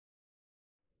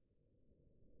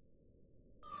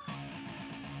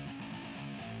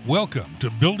Welcome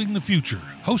to Building the Future,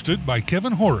 hosted by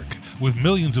Kevin Horick. With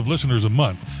millions of listeners a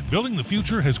month, Building the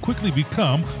Future has quickly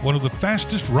become one of the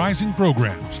fastest rising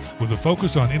programs, with a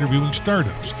focus on interviewing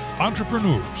startups,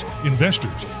 entrepreneurs,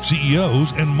 investors,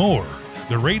 CEOs, and more.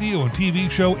 The radio and TV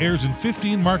show airs in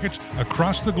 15 markets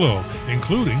across the globe,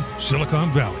 including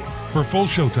Silicon Valley. For full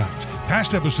showtimes,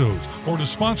 past episodes, or to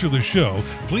sponsor the show,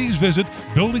 please visit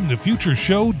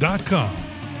buildingthefutureshow.com.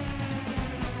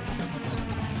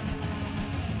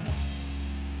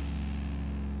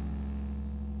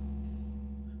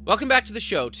 Welcome back to the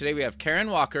show. Today we have Karen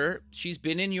Walker. She's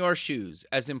been in your shoes.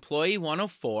 As employee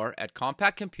 104 at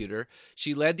Compaq Computer,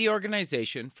 she led the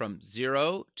organization from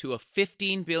zero to a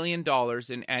 $15 billion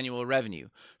in annual revenue.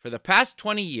 For the past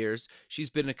 20 years, she's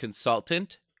been a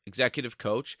consultant, executive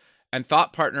coach, and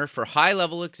thought partner for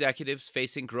high-level executives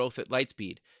facing growth at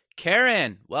Lightspeed.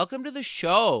 Karen, welcome to the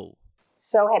show.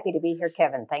 So happy to be here,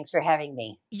 Kevin. Thanks for having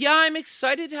me. Yeah, I'm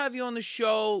excited to have you on the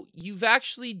show. You've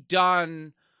actually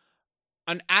done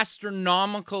an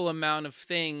astronomical amount of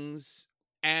things,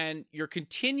 and you're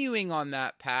continuing on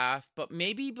that path. But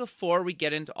maybe before we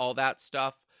get into all that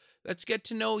stuff, let's get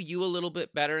to know you a little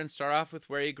bit better and start off with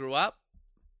where you grew up.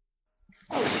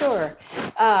 Oh, sure.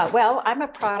 Well, I'm a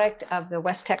product of the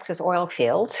West Texas oil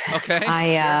fields. Okay.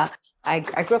 I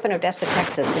grew up in Odessa,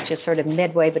 Texas, which is sort of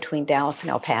midway between Dallas and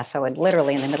El Paso, and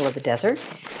literally in the middle of the desert.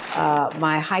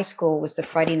 My high school was the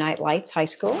Friday Night Lights High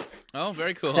School. Oh,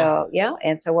 very cool. So yeah,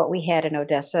 and so what we had in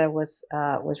Odessa was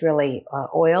really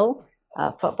oil,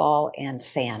 football, and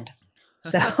sand.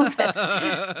 So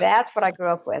that's what I grew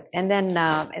up with. And then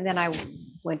I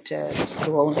went to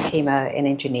school and became an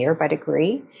engineer by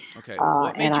degree. Okay.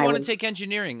 What made you want to take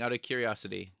engineering, out of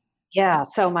curiosity? Yeah,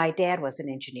 so my dad was an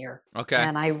engineer. Okay.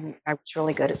 And I was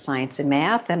really good at science and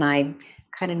math, and I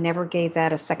kind of never gave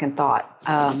that a second thought.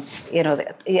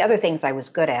 The other things I was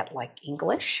good at, like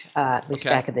English, at least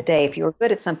back in the day, if you were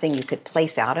good at something, you could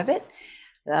place out of it.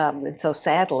 And so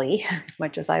sadly, as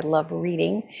much as I love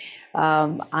reading,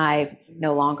 I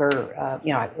no longer, at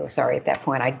that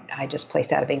point, I just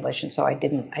placed out of English. And so I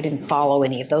didn't follow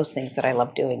any of those things that I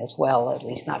love doing as well, at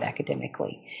least not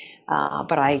academically.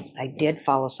 But I did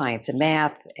follow science and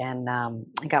math, and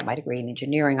I got my degree in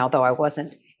engineering, although I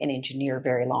wasn't an engineer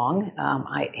very long.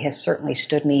 It has certainly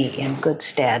stood me in good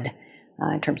stead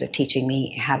in terms of teaching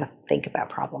me how to think about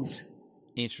problems.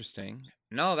 Interesting.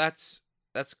 No, that's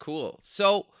cool.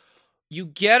 So you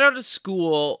get out of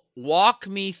school. Walk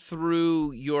me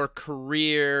through your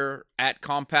career at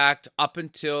Compaq up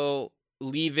until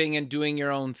leaving and doing your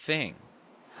own thing.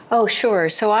 Oh, sure.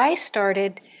 So I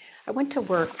went to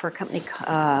work for a company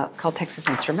called Texas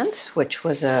Instruments, which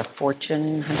was a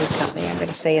Fortune 100 company, I'm going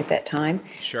to say, at that time.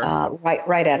 Sure.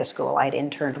 Right out of school. I'd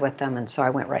interned with them, and so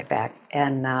I went right back.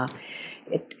 And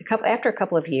after a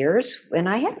couple of years, and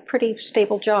I had a pretty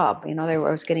stable job. I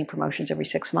was getting promotions every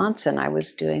 6 months, and I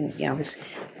was I was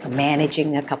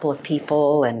managing a couple of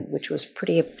people, and which was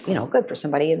pretty, good for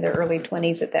somebody in their early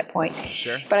 20s at that point.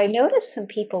 Sure. But I noticed some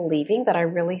people leaving that I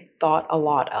really thought a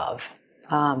lot of.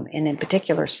 And in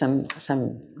particular, some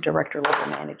director level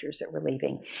managers that were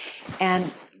leaving, and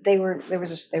they were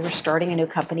starting a new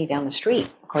company down the street,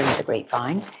 according to the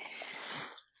grapevine.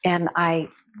 And I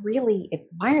really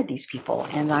admired these people,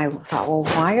 and I thought, well,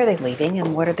 why are they leaving,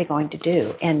 and what are they going to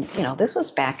do? And this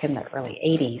was back in the early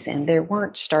 '80s, and there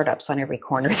weren't startups on every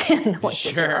corner then, like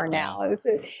there are now. It was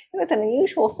an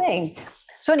unusual thing.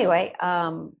 So anyway,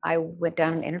 I went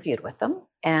down and interviewed with them,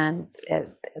 and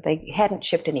they hadn't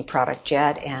shipped any product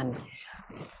yet, and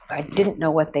I didn't know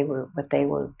what they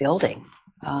were building.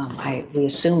 We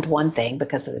assumed one thing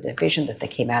because of the division that they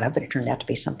came out of, but it turned out to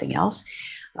be something else.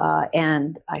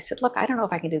 And I said, look, I don't know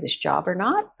if I can do this job or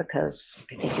not, because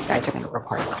I think you guys are going to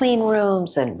require clean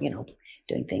rooms and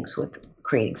doing things with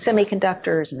creating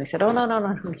semiconductors. And they said, oh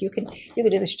no, you can do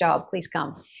this job. Please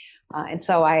come. And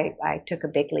so I took a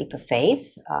big leap of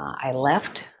faith. I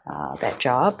left that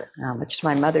job, much to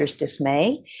my mother's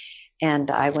dismay, and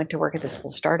I went to work at this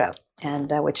little startup, and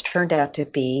which turned out to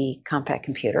be Compaq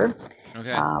Computer.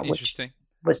 Okay, interesting.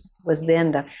 Which was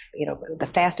then the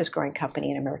fastest growing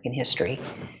company in American history.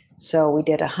 So we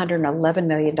did $111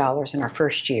 million in our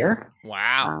first year.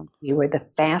 Wow. We were the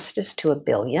fastest to $1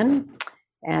 billion.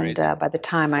 And by the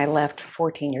time I left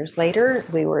 14 years later,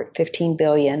 we were at 15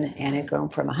 billion and had grown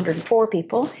from 104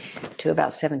 people to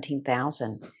about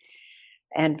 17,000.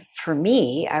 And for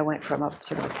me, I went from a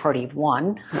sort of a party of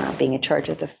one, being in charge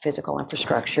of the physical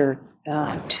infrastructure,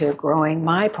 to growing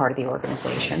my part of the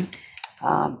organization.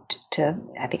 I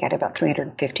think I had about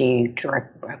 350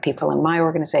 direct people in my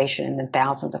organization, and then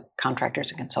thousands of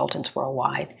contractors and consultants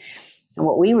worldwide. And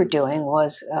what we were doing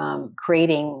was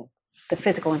creating the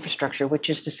physical infrastructure, which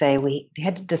is to say we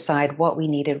had to decide what we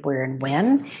needed where and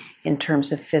when in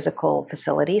terms of physical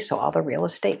facilities. So all the real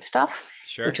estate stuff,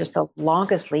 Sure. which is the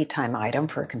longest lead time item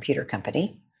for a computer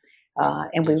company.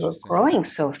 And we were Interesting. growing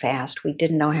so fast, we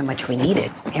didn't know how much we needed.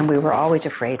 And we were always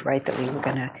afraid, right, that we were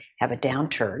going to have a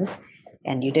downturn.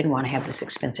 And you didn't want to have this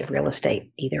expensive real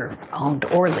estate either owned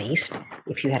or leased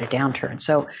if you had a downturn.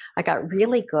 So I got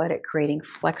really good at creating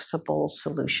flexible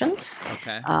solutions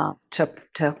to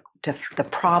the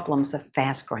problems of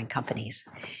fast-growing companies,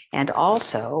 and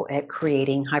also at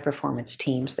creating high-performance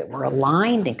teams that were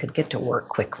aligned and could get to work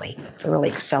quickly. So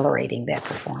really accelerating that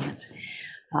performance.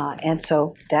 And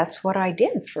so that's what I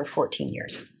did for 14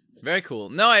 years. Very cool.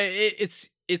 No,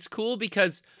 it's cool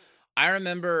because I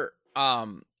remember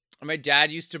my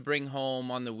dad used to bring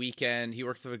home on the weekend. He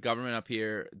worked for the government up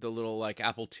here, the little like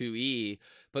Apple IIe.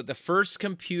 But the first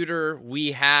computer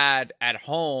we had at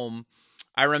home,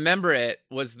 I remember it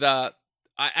was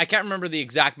I can't remember the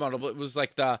exact model, but it was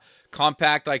like the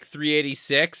Compaq like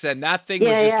 386, and that thing was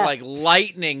just like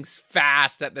lightning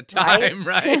fast at the time,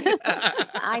 right?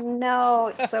 I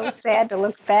know, it's so sad to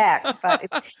look back,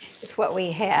 but it's what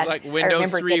we had. It was like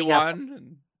Windows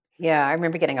 3.1. Yeah, I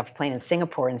remember getting off a plane in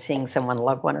Singapore and seeing someone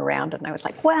lug one around, and I was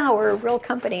like, wow, we're a real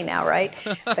company now, right?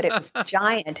 But it was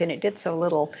giant, and it did so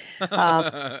little.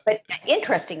 But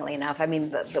interestingly enough, I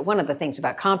mean, one of the things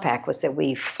about Compaq was that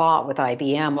we fought with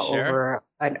IBM over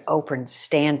an open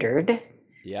standard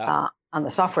on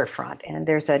the software front. And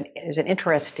there's an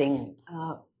interesting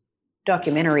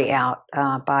documentary out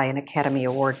by an Academy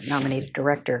Award nominated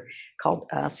director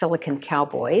called Silicon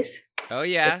Cowboys. Oh,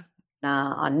 yeah. It's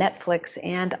on Netflix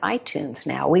and iTunes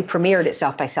now. We premiered at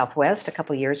South by Southwest a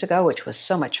couple years ago, which was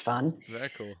so much fun. Very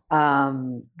cool.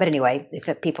 But anyway,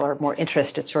 if people are more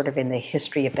interested sort of in the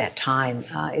history of that time,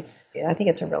 I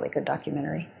think it's a really good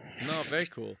documentary. No, very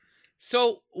cool.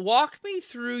 So walk me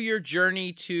through your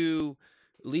journey to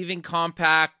leaving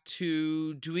Compaq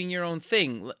to doing your own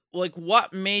thing. Like,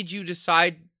 what made you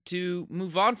decide to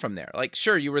move on from there? Like,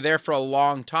 sure, you were there for a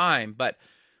long time, but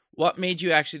what made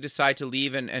you actually decide to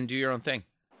leave and do your own thing?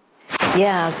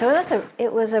 Yeah, so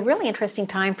it was a really interesting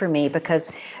time for me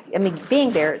because, I mean,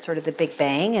 being there at sort of the big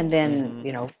bang and then,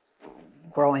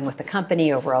 growing with the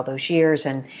company over all those years.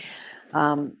 And,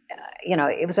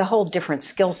 it was a whole different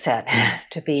skill set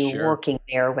to be working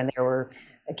there when there were,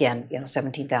 again,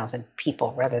 17,000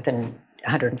 people rather than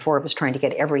 104 of us trying to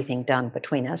get everything done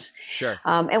between us. Sure.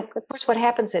 And of course, what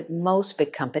happens at most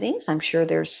big companies, I'm sure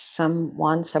there's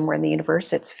someone somewhere in the universe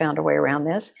that's found a way around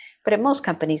this, but at most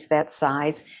companies that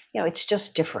size, it's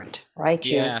just different, right?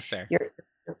 Fair. Your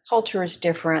culture is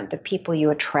different. The people you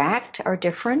attract are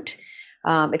different.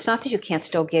 It's not that you can't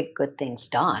still get good things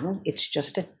done. It's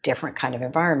just a different kind of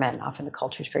environment. And often the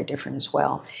culture is very different as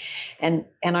well. And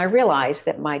I realized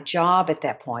that my job at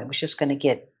that point was just going to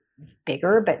get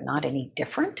bigger, but not any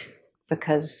different,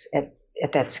 because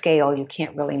at that scale, you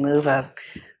can't really move a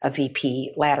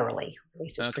VP laterally. At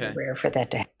least it's pretty rare for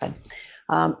that to happen.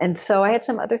 And so I had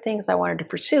some other things I wanted to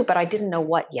pursue, but I didn't know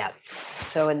what yet.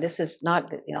 So, and this is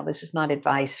not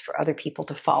advice for other people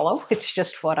to follow. It's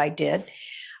just what I did.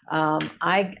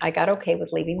 I got okay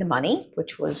with leaving the money,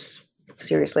 which was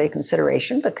seriously a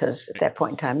consideration because at that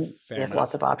point in time, you have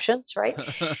lots of options, right?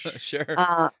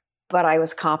 Sure. But I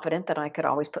was confident that I could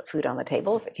always put food on the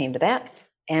table if it came to that.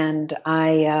 And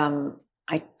I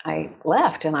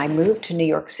left and I moved to New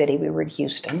York City. We were in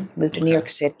Houston, moved to New York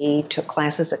City, took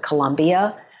classes at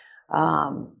Columbia,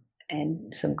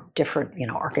 and some different,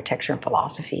 architecture and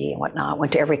philosophy and whatnot.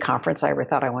 Went to every conference I ever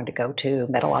thought I wanted to go to,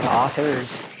 met a lot of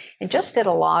authors, and just did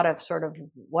a lot of sort of,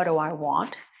 what do I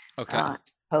want?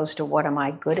 As opposed to what am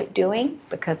I good at doing?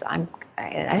 Because I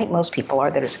think most people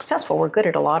that are successful, we're good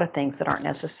at a lot of things that aren't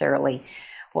necessarily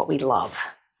what we love.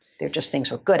 They're just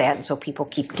things we're good at, and so people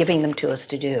keep giving them to us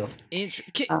to do.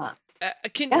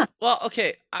 Well,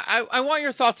 okay. I want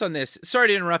your thoughts on this. Sorry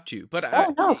to interrupt you, but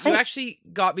you actually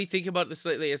got me thinking about this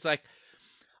lately. It's like,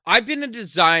 I've been a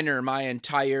designer my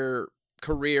entire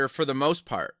career for the most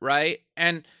part, right?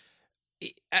 And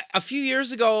a few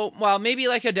years ago, well, maybe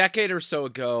like a decade or so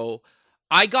ago,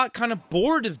 I got kind of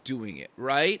bored of doing it,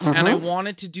 right? Mm-hmm. And I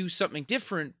wanted to do something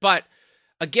different. But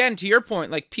again, to your point,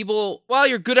 like people, well,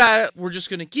 you're good at it, we're just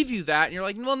going to give you that. And you're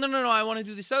like, well, no, I want to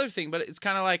do this other thing. But it's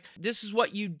kind of like, this is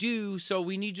what you do, so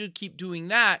we need you to keep doing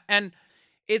that. And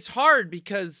it's hard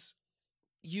because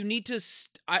you need to,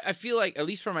 I feel like, at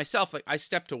least for myself, like I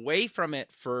stepped away from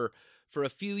it for a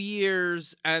few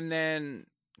years and then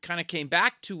kind of came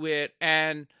back to it,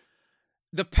 and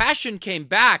the passion came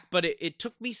back, but it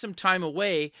took me some time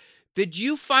away. Did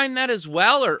you find that as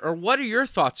well, or what are your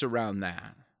thoughts around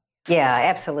that? Yeah,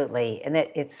 absolutely. And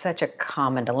it's such a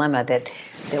common dilemma that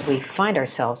we find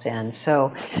ourselves in.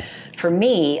 So for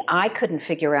me, I couldn't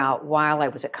figure out while I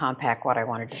was at Compaq what I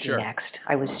wanted to do Sure. next.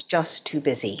 I was just too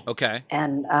busy. Okay.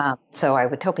 And so I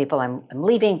would tell people I'm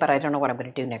leaving, but I don't know what I'm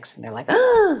going to do next. And they're like,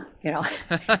 oh,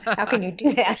 how can you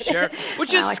do that? Sure. Which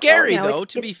And is I'm like, scary, well, though,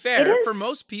 to be it fair, for is.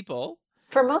 most people.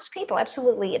 For most people,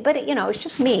 absolutely. But it's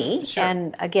just me. Sure.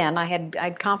 And again, I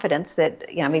had confidence that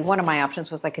one of my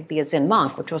options was I could be a Zen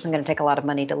monk, which wasn't going to take a lot of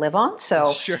money to live on.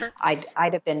 So Sure. I'd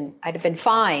have been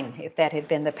fine if that had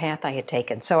been the path I had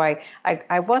taken. So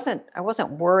I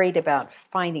wasn't worried about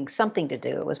finding something to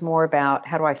do. It was more about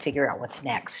how do I figure out what's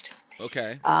next.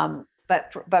 Okay.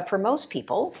 But for most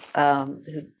people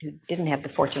who didn't have the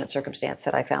fortunate circumstance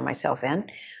that I found myself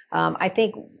in, I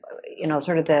think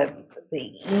sort of the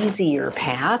easier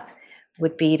path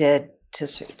would be to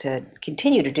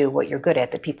continue to do what you're good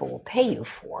at that people will pay you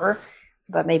for,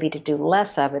 but maybe to do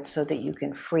less of it so that you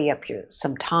can free up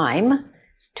some time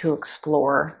to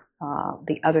explore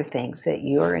the other things that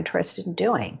you're interested in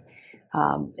doing.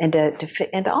 And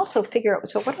to also figure out,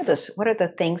 so what are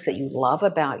the things that you love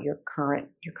about your current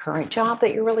job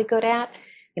that you're really good at?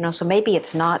 So maybe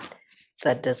it's not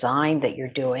the design that you're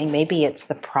doing, maybe it's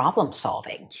the problem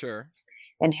solving. Sure.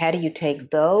 And how do you take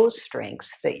those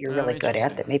strengths that you're really good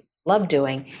at, that maybe you love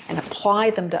doing, and apply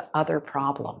them to other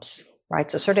problems, right?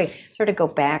 So sort of go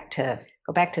back to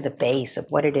the base of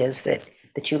what it is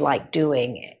that you like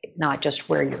doing, not just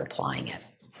where you're applying it.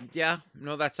 Yeah,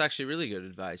 no, that's actually really good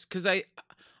advice, because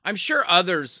I'm sure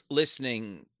others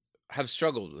listening have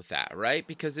struggled with that, right?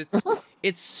 Because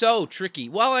it's so tricky.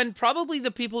 Well, and probably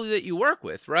the people that you work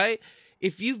with, right?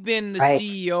 If you've been the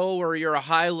CEO or you're a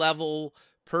high level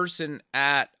person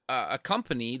at a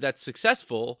company that's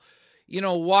successful,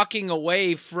 walking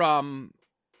away from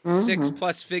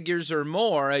 6+ figures or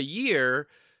more a year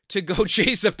to go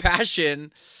chase a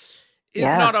passion is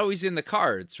not always in the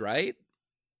cards, right?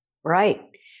 Right.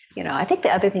 I think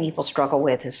the other thing people struggle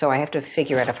with is, so I have to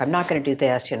figure out, if I'm not going to do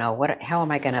this, how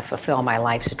am I going to fulfill my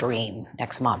life's dream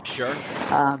next month? Sure.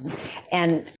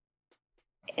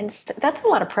 And that's a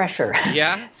lot of pressure.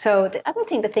 Yeah. So the other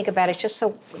thing to think about is just,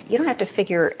 so you don't have to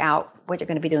figure out what you're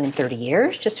going to be doing in 30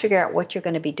 years. Just figure out what you're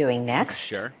going to be doing next.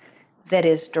 Sure. That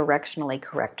is directionally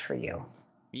correct for you.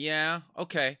 Yeah.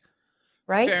 Okay.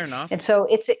 Right. Fair enough. And so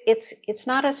it's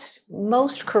not as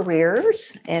most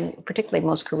careers, and particularly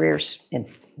most careers in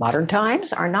modern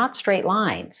times, are not straight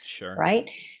lines. Sure. Right.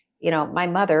 My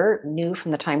mother knew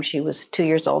from the time she was 2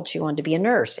 years old she wanted to be a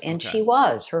nurse, and she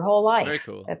was her whole life. Very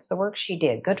cool. That's the work she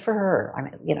did. Good for her.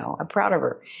 I'm proud of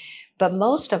her. But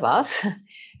most of us,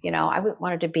 I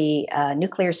wanted to be a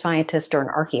nuclear scientist or an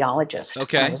archaeologist.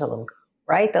 Okay. When I was a little,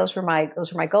 right? Those were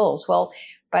my goals. Well,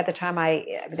 by the time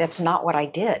that's not what I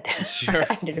did. Sure.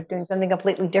 I ended up doing something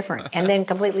completely different, and then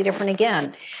completely different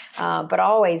again. But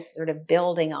always sort of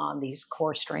building on these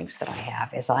core strengths that I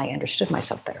have as I understood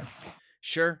myself better.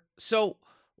 Sure. So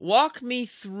walk me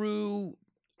through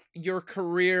your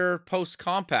career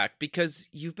post-Compaq, because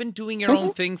you've been doing your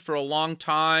own thing for a long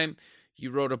time.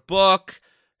 You wrote a book.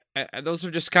 Those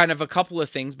are just kind of a couple of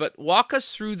things, but walk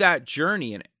us through that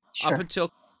journey and up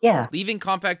until leaving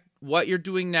Compaq, what you're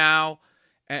doing now,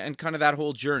 and kind of that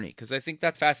whole journey, because I think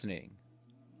that's fascinating.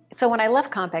 So when I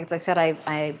left Compaq, as I said,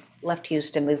 I left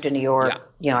Houston, moved to New York.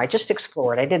 Yeah. I just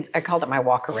explored. I called it my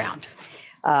walk around.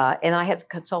 And I had a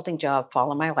consulting job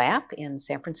fall in my lap in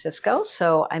San Francisco.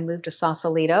 So I moved to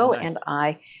Sausalito. Nice. And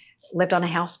I lived on a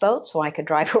houseboat so I could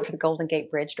drive over the Golden Gate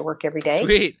Bridge to work every day.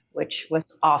 Sweet. Which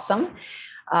was awesome.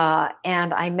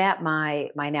 And I met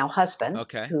my now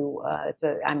husband, who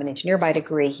I'm an engineer by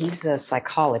degree. He's a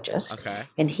psychologist. Okay.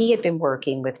 And he had been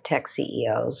working with tech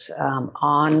CEOs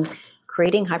on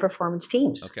creating high-performance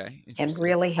teams. Okay. And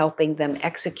really helping them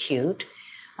execute.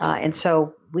 And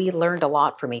so we learned a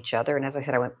lot from each other. And as I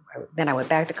said, I went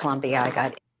back to Columbia. I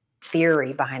got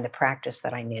theory behind the practice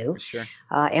that I knew. Sure.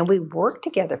 And we worked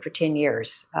together for 10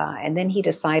 years. And then he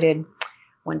decided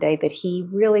one day that he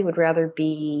really would rather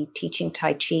be teaching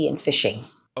Tai Chi and fishing.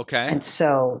 Okay. And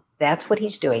so that's what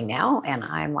he's doing now. And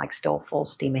I'm still full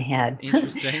steam ahead.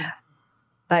 Interesting.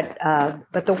 But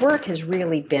the work has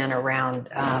really been around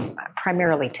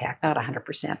primarily tech, not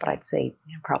 100%, but I'd say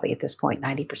probably at this point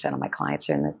 90% of my clients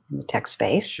are in the tech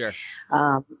space. Sure.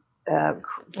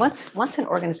 Once an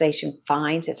organization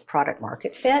finds its product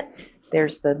market fit,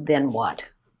 there's the then what,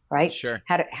 right? Sure.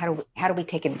 How do we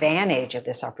take advantage of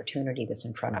this opportunity that's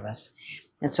in front of us?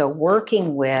 And so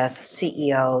working with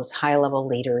CEOs, high-level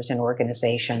leaders in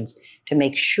organizations to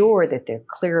make sure that they're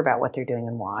clear about what they're doing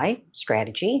and why,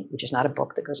 strategy, which is not a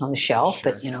book that goes on the shelf,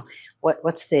 but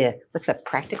what's the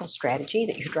practical strategy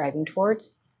that you're driving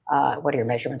towards? What are your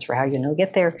measurements for how you're going to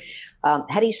get there?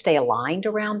 How do you stay aligned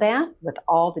around that with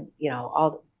all the,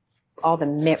 all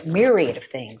the myriad of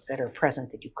things that are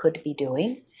present that you could be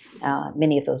doing,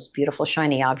 many of those beautiful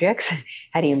shiny objects.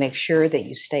 How do you make sure that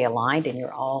you stay aligned and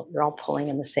you're all pulling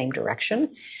in the same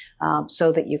direction,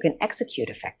 so that you can execute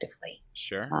effectively?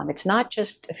 Sure. It's not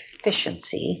just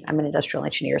efficiency. I'm an industrial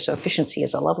engineer, so efficiency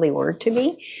is a lovely word to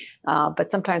me, but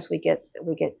sometimes we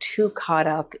get too caught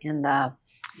up in the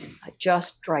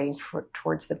just driving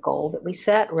towards the goal that we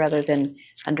set, rather than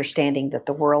understanding that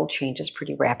the world changes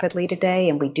pretty rapidly today,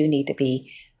 and we do need to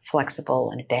be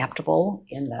flexible and adaptable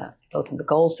both in the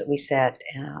goals that we set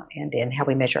and in how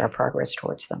we measure our progress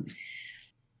towards them.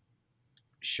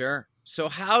 Sure. So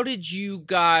how did you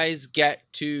guys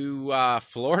get to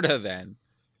Florida then?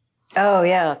 Oh,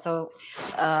 yeah. So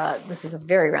this is a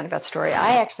very roundabout story.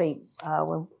 I actually,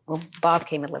 when Bob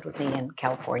came and lived with me in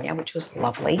California, which was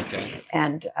lovely. Okay.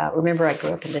 And remember, I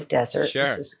grew up in the desert. Sure.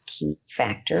 This is a key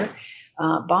factor.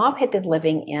 Bob had been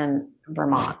living in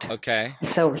Vermont. Okay. And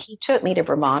so he took me to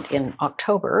Vermont in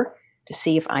October to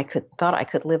see if thought I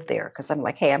could live there. Because I'm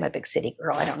like, hey, I'm a big city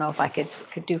girl. I don't know if I could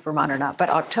do Vermont or not. But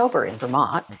October in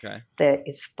Vermont, okay,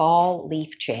 it's fall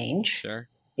leaf change. Sure.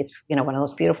 It's, one of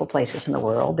those beautiful places in the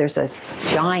world. There's a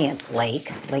giant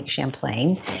lake, Lake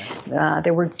Champlain.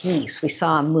 There were geese. We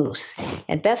saw a moose.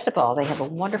 And best of all, they have a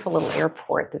wonderful little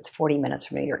airport that's 40 minutes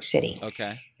from New York City.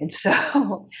 Okay. And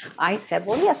so I said,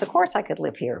 well, yes, of course I could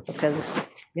live here, because,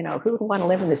 who would want to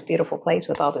live in this beautiful place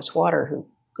with all this water, who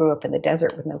grew up in the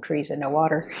desert with no trees and no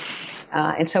water?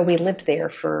 And so we lived there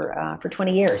for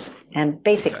 20 years. And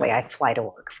basically, okay, I fly to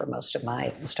work for most of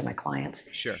my clients.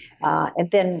 Sure.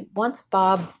 And then once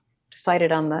Bob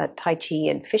decided on the Tai Chi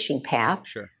and fishing path,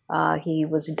 sure, he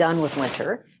was done with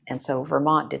winter. And so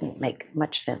Vermont didn't make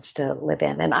much sense to live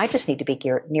in. And I just need to be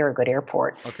near a good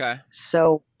airport. Okay.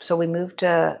 So we moved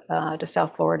to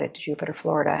South Florida, to Jupiter,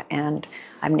 Florida. And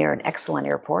I'm near an excellent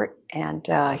airport. And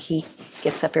he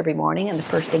gets up every morning, and the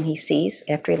first thing he sees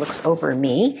after he looks over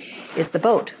me is the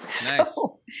boat. Nice.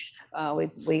 So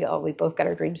we both got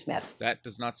our dreams met. That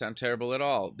does not sound terrible at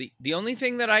all. The only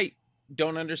thing that I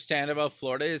don't understand about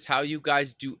Florida is how you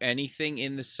guys do anything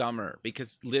in the summer,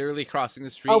 because literally crossing the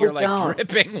street, you're like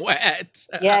dripping wet.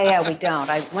 Yeah, we don't.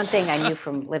 One thing I knew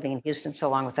from living in Houston so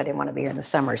long was I didn't want to be here in the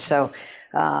summer. So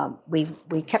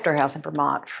we kept our house in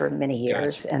Vermont for many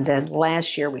years. Gotcha. And then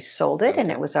last year we sold it,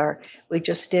 and it was we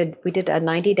did a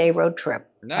 90-day road trip.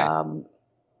 Nice.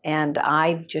 And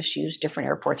I just use different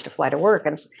airports to fly to work.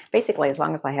 And basically, as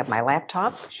long as I have my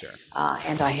laptop, sure,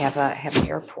 and I have an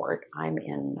airport, I'm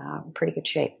in pretty good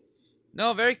shape.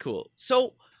 No, very cool.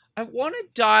 So I want to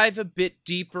dive a bit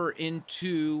deeper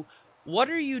into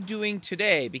what are you doing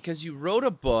today? Because you wrote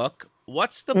a book.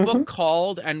 What's the book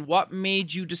called, and what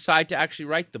made you decide to actually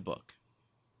write the book?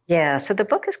 Yeah, so the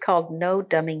book is called No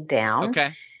Dumbing Down.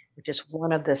 Okay. Which is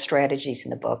one of the strategies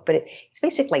in the book, but it's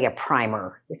basically a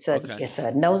primer. It's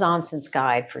a no nonsense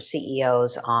guide for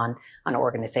CEOs on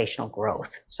organizational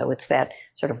growth. So it's that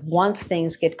sort of once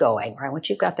things get going, right? Once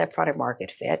you've got that product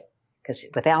market fit, because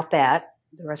without that,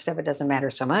 the rest of it doesn't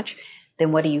matter so much.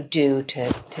 Then what do you do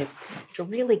to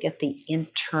really get the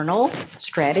internal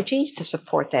strategies to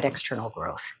support that external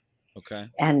growth? Okay.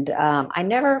 And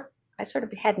I sort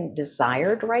of hadn't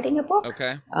desired writing a book.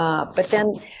 Okay. But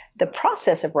then the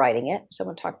process of writing it,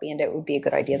 someone talked me into it would be a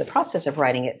good idea. The process of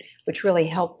writing it, which really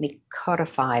helped me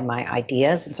codify my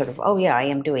ideas and sort of, oh yeah, I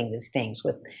am doing these things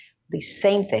with these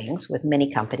same things with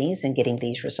many companies and getting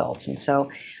these results. And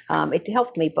so it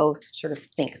helped me both sort of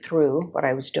think through what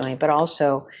I was doing, but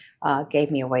also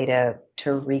gave me a way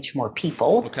to reach more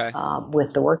people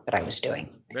with the work that I was doing.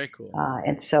 Very cool.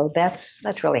 And so that's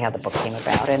really how the book came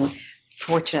about. And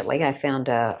fortunately, I found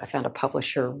a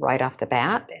publisher right off the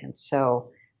bat, and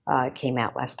so it came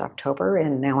out last October.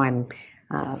 And now I'm,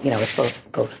 it's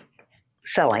both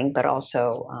selling, but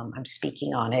also I'm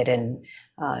speaking on it and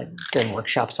doing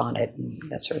workshops on it and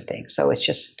that sort of thing. So it's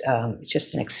just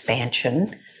an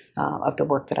expansion of the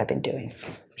work that I've been doing.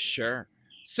 Sure.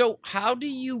 So how do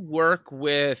you work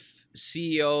with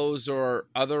CEOs or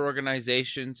other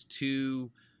organizations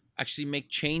to actually make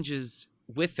changes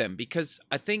with them? Because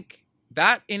I think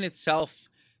that in itself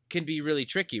can be really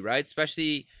tricky, right?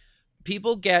 Especially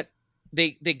people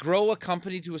they grow a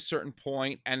company to a certain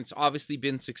point and it's obviously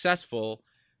been successful.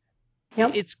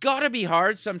 Yep. It's got to be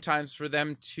hard sometimes for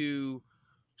them to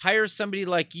hire somebody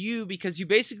like you, because you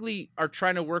basically are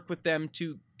trying to work with them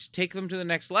to take them to the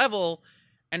next level.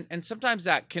 And sometimes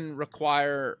that can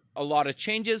require a lot of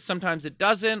changes. Sometimes it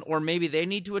doesn't, or maybe they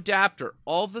need to adapt, or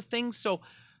all the things. So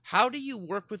how do you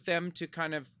work with them to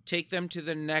kind of take them to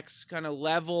the next kind of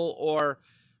level? Or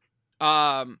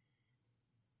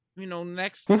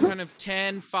next kind of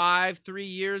 10, 5, 3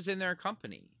 years in their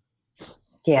company?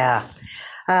 Yeah.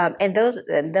 And those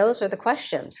are the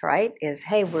questions, right? Is,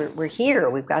 hey, we're here.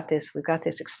 We've got this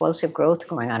explosive growth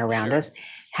going on around Sure. us.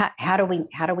 How do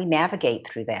we navigate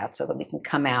through that so that we can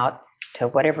come out to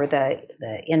whatever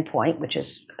the end point, which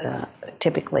is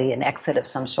typically an exit of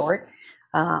some sort.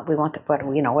 We want what do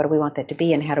we want that to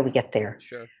be, and how do we get there?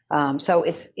 Sure. So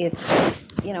it's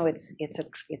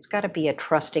got to be a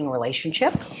trusting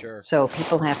relationship. Sure. So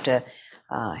people have to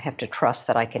trust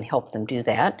that I can help them do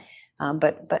that.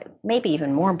 But maybe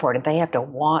even more important, they have to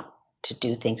want to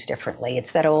do things differently.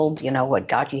 It's that old, what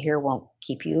got you here won't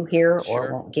keep you here, Sure.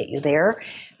 or won't get you there.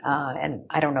 And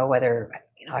I don't know whether,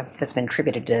 that's been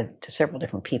attributed to several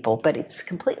different people, but it's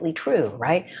completely true,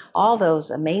 right? All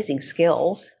those amazing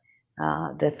skills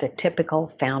that the typical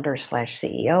founder /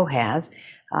 CEO has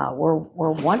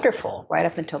were wonderful right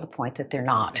up until the point that they're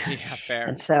not. Yeah, fair.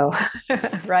 And so,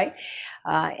 right?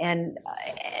 And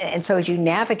so as you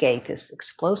navigate this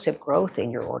explosive growth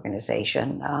in your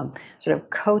organization, sort of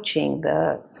coaching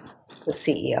the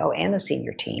CEO and the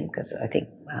senior team, because I think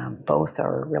both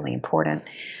are really important,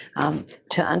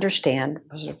 to understand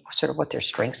sort of what their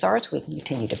strengths are, so we can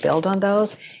continue to build on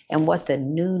those, and what the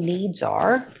new needs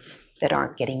are that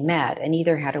aren't getting met, and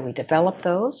either how do we develop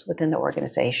those within the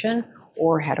organization,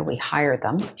 or how do we hire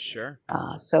them? Sure.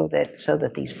 So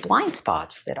that these blind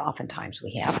spots that oftentimes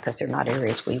we have, because they're not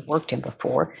areas we've worked in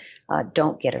before,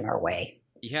 don't get in our way.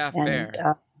 Yeah,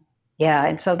 fair.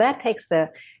 And so that takes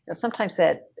sometimes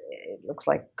that it looks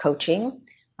like coaching.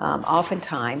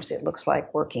 Oftentimes it looks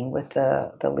like working with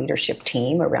the leadership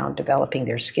team around developing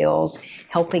their skills,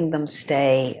 helping them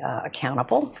stay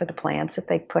accountable for the plans that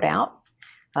they put out,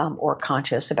 or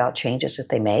conscious about changes that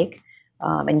they make.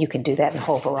 And you can do that in a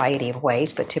whole variety of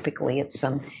ways, but typically it's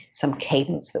some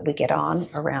cadence that we get on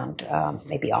around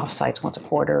maybe offsites once a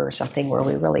quarter or something, where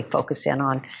we really focus in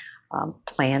on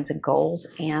plans and goals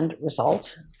and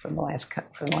results from the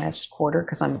last quarter,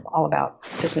 because I'm all about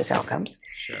business outcomes.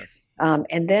 Sure.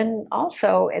 And then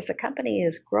also, as the company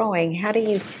is growing, how do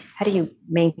you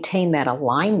maintain that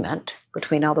alignment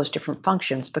between all those different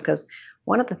functions? Because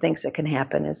one of the things that can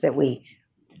happen is that we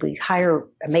hire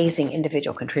amazing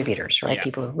individual contributors, right? Yeah.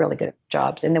 People who are really good at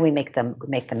jobs, and then we make them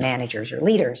managers or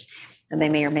leaders, and they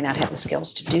may or may not have the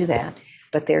skills to do that.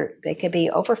 But they could be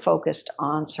over-focused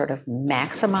on sort of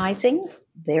maximizing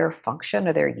their function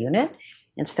or their unit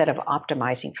instead of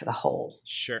optimizing for the whole.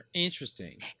 Sure.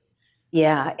 Interesting.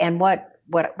 Yeah, and what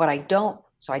I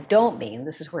don't mean,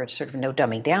 this is where sort of no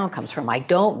dumbing down comes from. I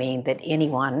don't mean that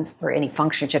anyone or any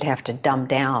function should have to dumb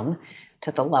down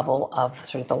to the level of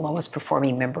sort of the lowest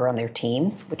performing member on their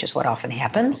team, which is what often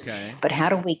happens. Okay. But how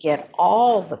do we get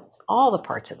all the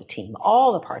parts of the team,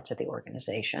 all the parts of the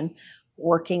organization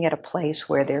working at a place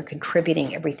where they're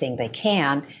contributing everything they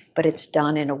can, but it's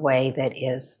done in a way that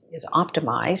is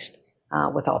optimized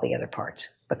with all the other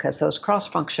parts? Because those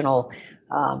cross-functional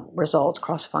results,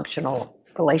 cross-functional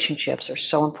relationships are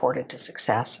so important to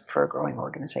success for a growing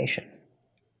organization.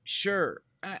 Sure.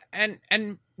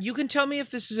 And you can tell me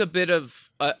if this is a bit of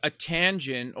a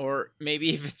tangent, or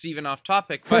maybe if it's even off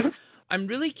topic, but I'm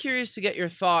really curious to get your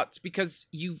thoughts, because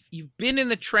you've been in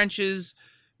the trenches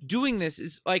doing this.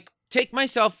 Is like, take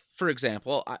myself, for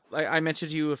example. I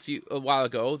mentioned to you a while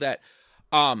ago that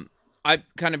I've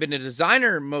kind of been a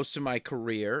designer most of my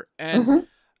career. And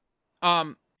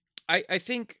I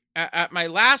think at my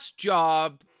last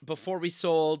job before we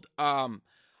sold,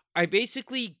 I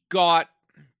basically got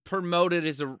promoted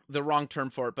is the wrong term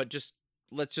for it, but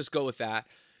let's just go with that.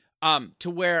 To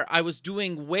where I was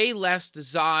doing way less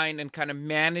design and kind of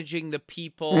managing the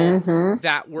people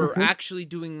that were actually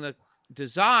doing the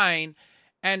design.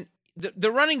 And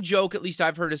the running joke, at least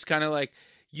I've heard, is kind of like,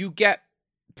 you get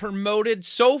promoted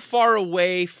so far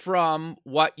away from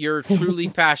what you're truly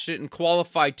passionate and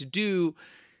qualified to do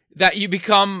that you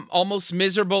become almost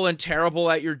miserable and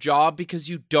terrible at your job, because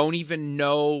you don't even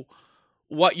know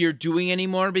what you're doing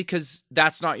anymore, because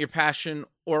that's not your passion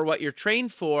or what you're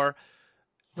trained for.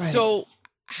 Right. So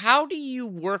how do you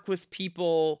work with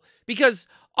people? Because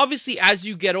obviously as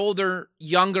you get older,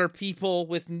 younger people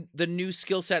with the new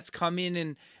skill sets come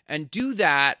in and do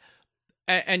that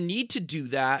and need to do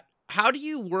that. How do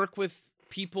you work with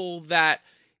people that,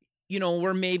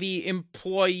 were maybe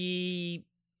employee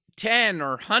 10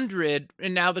 or 100,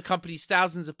 and now the company's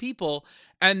thousands of people,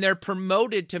 and they're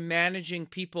promoted to managing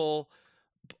people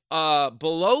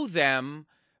below them,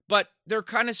 but they're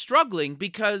kind of struggling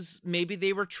because maybe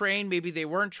they were trained, maybe they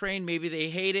weren't trained, maybe they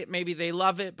hate it, maybe they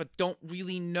love it, but don't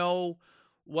really know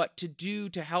what to do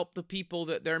to help the people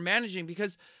that they're managing?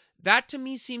 Because that to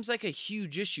me seems like a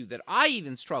huge issue that I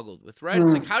even struggled with, right?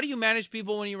 It's like, how do you manage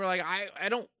people when you were like, I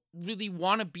don't really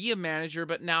want to be a manager,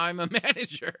 but now I'm a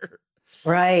manager.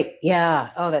 Right. Yeah.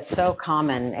 Oh, that's so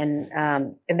common. And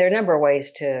there are a number of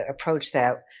ways to approach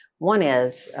that. One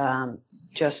is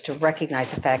just to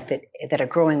recognize the fact that a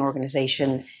growing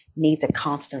organization needs a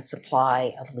constant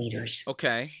supply of leaders.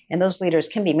 Okay. And those leaders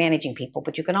can be managing people,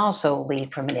 but you can also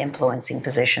lead from an influencing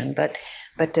position. But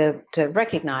to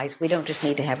recognize we don't just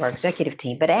need to have our executive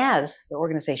team, but as the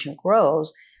organization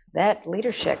grows, that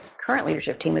current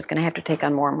leadership team is going to have to take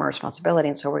on more and more responsibility.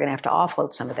 And so we're going to have to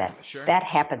offload some of that. Sure. That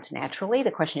happens naturally.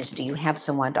 The question is, do you have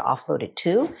someone to offload it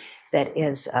to that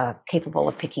is capable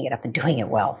of picking it up and doing it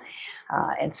well?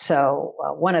 And so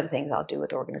one of the things I'll do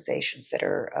with organizations that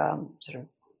are sort of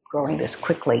growing this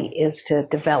quickly is to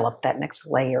develop that next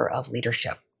layer of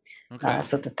leadership. Okay.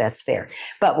 So that's there.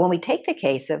 But when we take the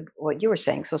case of what you were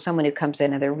saying, so someone who comes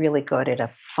in and they're really good at a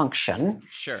function,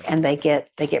 Sure. and they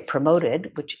get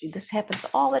promoted, which this happens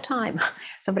all the time.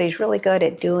 Somebody's really good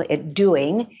at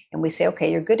doing, and we say,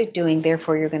 okay, you're good at doing,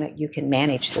 therefore you can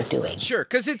manage the doing. Sure,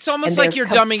 because it's almost And like they're you're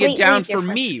dumbing it down for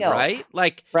completely me, different right? skills.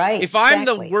 Like, Right, if I'm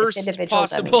exactly. the worst It's individual dumbing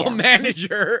possible down.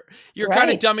 manager, you're kind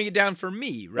of Right. dumbing it down for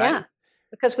me, right? Yeah,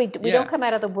 because we Yeah. don't come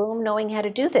out of the womb knowing how to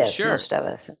do this, Sure. most of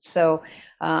us. So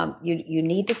you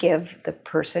need to give the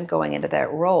person going into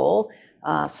that role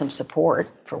some support,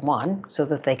 for one, so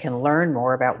that they can learn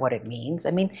more about what it means.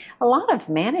 I mean, a lot of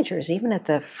managers, even at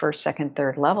the first, second,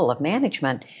 third level of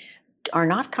management, are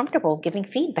not comfortable giving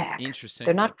feedback. Interesting.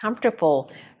 They're not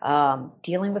comfortable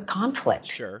dealing with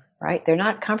conflict. Sure. Right? They're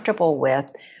not comfortable with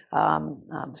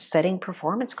setting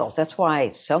performance goals. That's why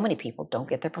so many people don't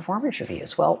get their performance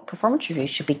reviews. Well, performance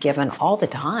reviews should be given all the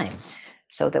time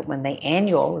so that when the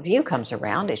annual review comes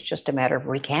around, it's just a matter of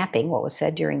recapping what was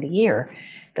said during the year.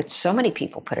 But so many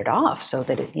people put it off so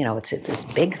that it's this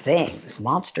big thing, this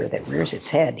monster that rears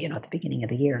its head, at the beginning of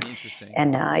the year. Interesting.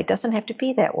 And it doesn't have to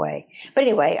be that way. But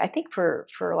anyway, I think for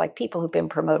like people who've been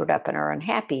promoted up and are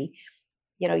unhappy,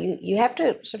 you have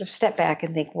to sort of step back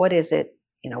and think, what is it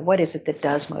that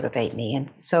does motivate me? And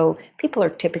so people are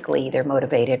typically either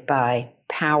motivated by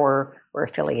power or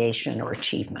affiliation or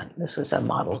achievement. This was a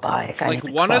model by a guy Like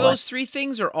named one of McClellan. those three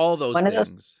things or all those One things? of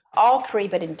those, all three,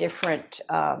 but in different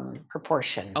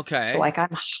proportion. Okay. So like I'm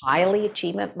highly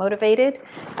achievement motivated.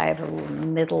 I have a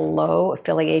middle low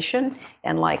affiliation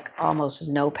and like almost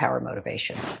no power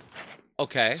motivation.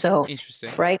 Okay. So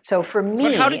interesting. Right. So for me,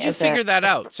 But how did you as figure that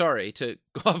out? Sorry to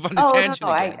go off on a Oh, tangent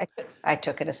no, again. I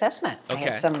took an assessment. Okay.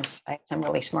 I had some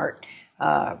really smart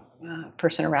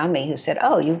person around me who said,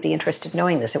 "Oh, you'd be interested in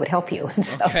knowing this. It would help you." And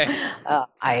so Okay.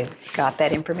 I got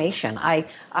that information. I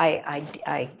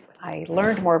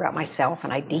learned more about myself,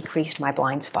 and I decreased my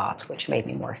blind spots, which made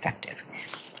me more effective.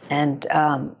 And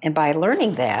by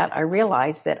learning that, I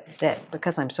realized that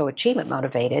because I'm so achievement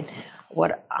motivated,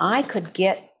 what I could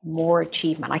get more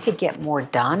achievement, I could get more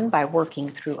done by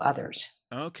working through others.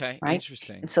 Okay. Right?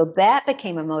 Interesting. And so that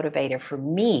became a motivator for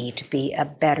me to be a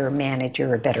better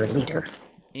manager, a better leader.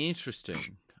 Interesting.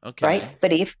 Okay. Right?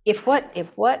 But if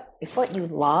what you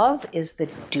love is the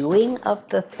doing of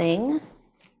the thing,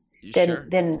 Sure.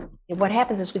 then what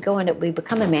happens is we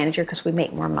become a manager because we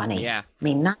make more money. Yeah. I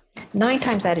mean, nine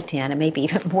times out of 10, and maybe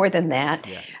even more than that,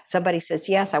 Yeah. somebody says,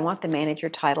 yes, I want the manager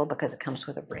title because it comes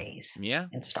with a raise Yeah.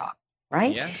 and stock,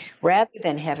 right? Yeah. Rather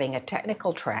than having a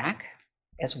technical track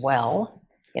as well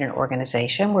in an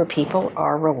organization where people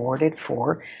are rewarded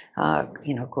for,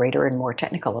 greater and more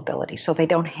technical ability. So they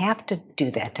don't have to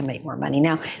do that to make more money.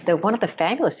 Now, one of the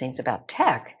fabulous things about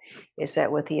tech is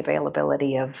that with the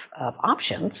availability of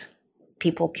options,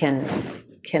 people can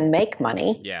make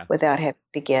money Yeah. without having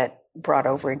to get brought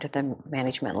over into the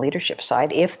management and leadership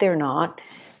side if they're not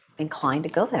inclined to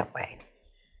go that way.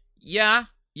 Yeah,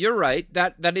 you're right.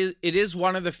 It is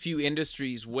one of the few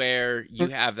industries where you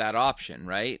have that option,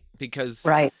 right? Because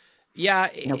Right. yeah,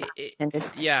 No pun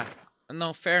intended. yeah,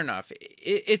 no, fair enough.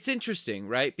 It's interesting,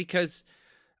 right? Because,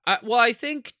 I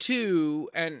think too,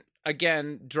 and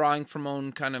again, drawing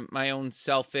from my own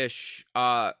selfish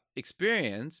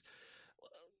experience,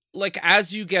 like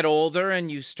as you get older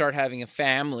and you start having a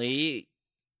family,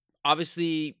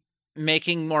 obviously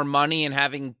making more money and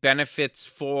having benefits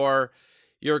for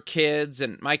your kids,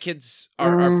 and my kids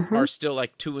are still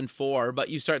like 2 and 4, but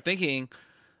you start thinking,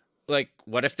 like,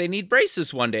 what if they need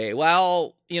braces one day?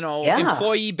 Well,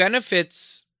 employee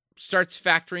benefits starts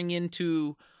factoring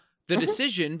into the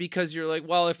decision, because you're like,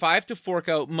 well, if I have to fork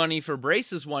out money for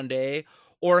braces one day,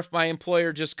 or if my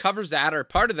employer just covers that or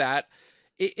part of that,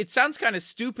 it sounds kind of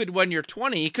stupid when you're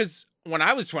 20, because when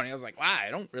I was 20, I was like, wow,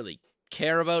 I don't really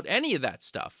care about any of that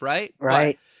stuff, right?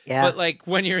 Right. Yeah. But like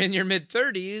when you're in your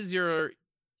mid-30s,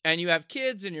 and you have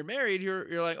kids and you're married,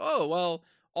 you're like, oh, well,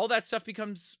 all that stuff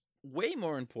becomes way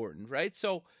more important, right?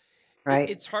 So right.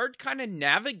 it's hard kind of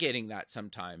navigating that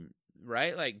sometime,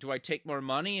 right? Like, do I take more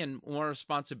money and more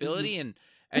responsibility and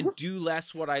do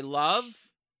less what I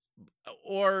love?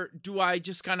 Or do I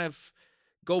just kind of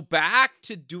go back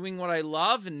to doing what I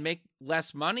love and make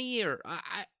less money? Or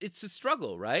it's a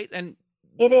struggle, right? And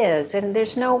it is. And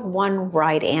there's no one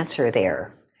right answer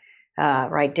there.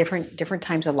 Right, different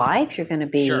times of life, you're going to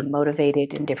be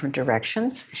motivated in different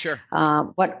directions. Sure.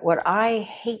 What I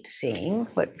hate seeing,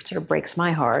 what sort of breaks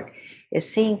my heart,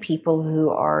 is seeing people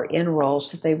who are in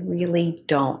roles that they really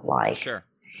don't like. Sure.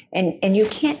 And you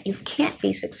can't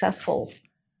be successful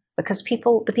because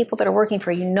the people that are working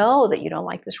for you know that you don't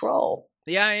like this role.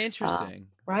 Yeah, interesting.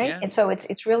 Right, yeah. And so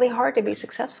it's really hard to be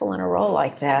successful in a role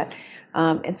like that.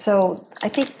 And so I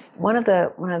think one of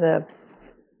the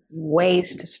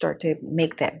ways to start to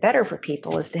make that better for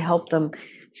people is to help them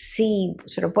see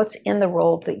sort of what's in the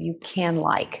role that you can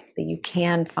like, that you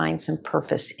can find some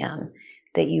purpose in,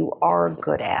 that you are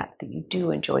good at, that you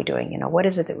do enjoy doing. What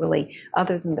is it that really,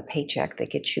 other than the paycheck, that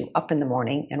gets you up in the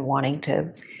morning and wanting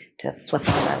to flip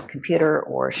on a computer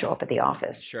or show up at the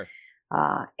office? Sure.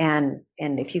 And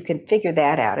if you can figure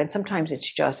that out, and sometimes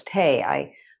it's just, hey,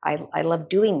 I love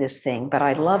doing this thing, but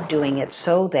I love doing it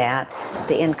so that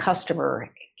the end customer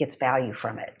gets value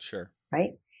from it. Sure.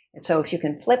 Right. And so if you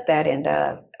can flip that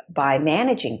into by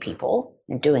managing people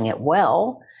and doing it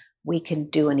well, we can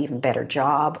do an even better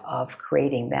job of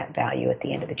creating that value at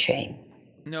the end of the chain.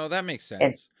 No, that makes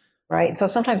sense. Right. So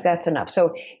sometimes that's enough.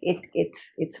 So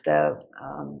it's the,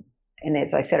 and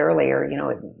as I said earlier,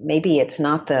 maybe it's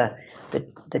not the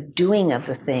doing of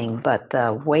the thing, but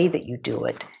the way that you do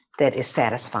it that is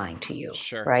satisfying to you.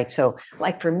 Sure. Right. So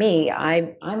like for me,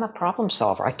 I'm a problem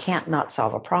solver. I can't not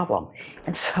solve a problem.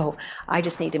 And so I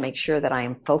just need to make sure that I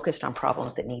am focused on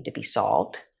problems that need to be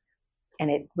solved.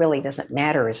 And it really doesn't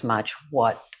matter as much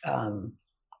what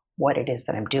it is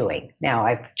that I'm doing. Now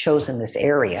I've chosen this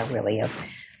area really of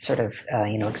sort of,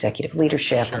 executive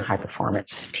leadership and high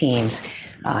performance teams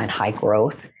and high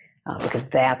growth.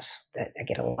 Because I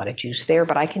get a lot of juice there,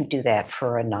 but I can do that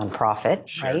for a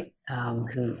nonprofit, right?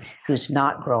 Who's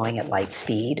not growing at light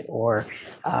speed or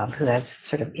who has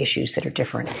sort of issues that are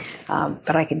different.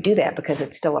 But I can do that because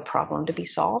it's still a problem to be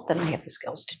solved, and I have the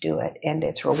skills to do it, and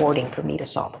it's rewarding for me to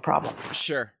solve the problem.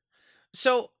 Sure.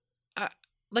 So,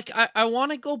 I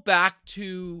want to go back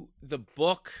to the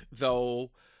book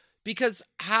though, because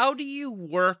how do you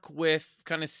work with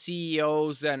kind of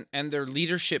CEOs and their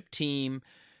leadership team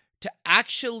to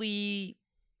actually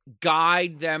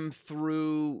guide them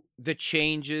through the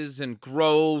changes and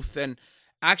growth and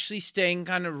actually staying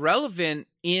kind of relevant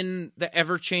in the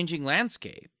ever-changing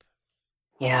landscape?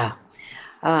 Yeah.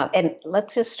 And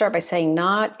let's just start by saying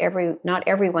not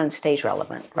everyone stays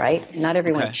relevant, right? Not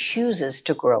everyone chooses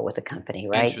to grow with a company,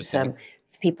 right? Some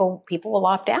people will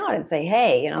opt out and say,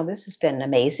 hey, this has been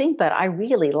amazing, but I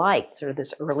really like sort of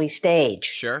this early stage.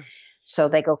 Sure. So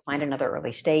they go find another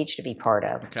early stage to be part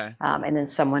of. Okay. And then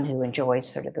someone who enjoys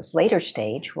sort of this later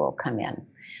stage will come in.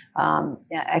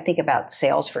 I think about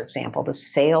sales, for example. The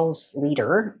sales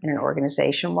leader in an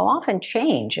organization will often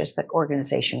change as the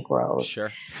organization grows.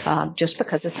 Sure. Just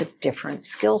because it's a different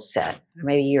skill set.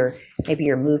 Maybe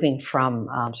you're moving from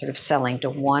sort of selling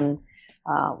to one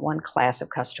class of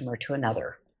customer to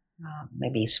another.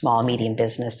 Maybe small, medium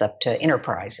business up to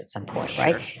enterprise at some point, Sure.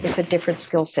 right? It's a different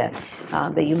skill set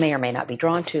that you may or may not be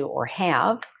drawn to or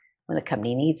have when the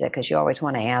company needs it, because you always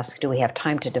want to ask, do we have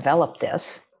time to develop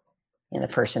this in the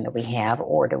person that we have,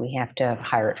 or do we have to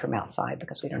hire it from outside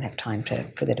because we don't have time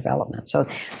for the development? So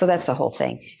that's the whole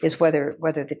thing, is whether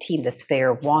the team that's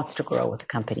there wants to grow with the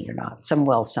company or not. Some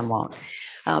will, some won't.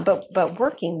 But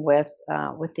working with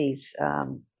these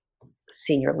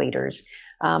senior leaders,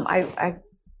 I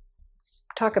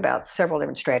talk about several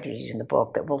different strategies in the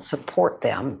book that will support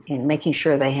them in making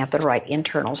sure they have the right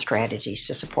internal strategies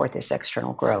to support this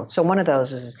external growth. So one of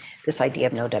those is this idea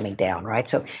of no dumbing down, right?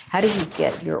 So how do you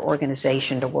get your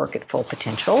organization to work at full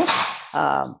potential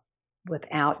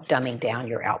without dumbing down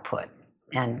your output?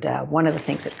 And one of the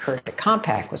things that occurred at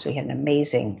Compaq was we had an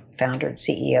amazing founder and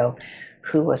CEO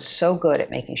who was so good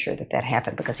at making sure that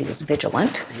happened because he was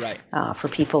vigilant for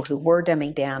people who were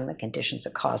dumbing down the conditions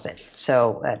that cause it.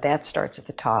 So that starts at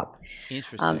the top.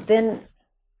 Interesting. Then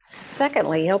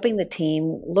secondly, helping the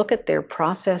team look at their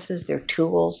processes, their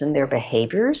tools, and their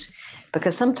behaviors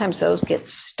because sometimes those get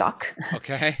stuck.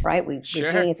 Okay. Right? We're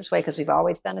doing it this way because we've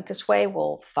always done it this way.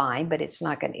 Well, fine, but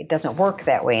it doesn't work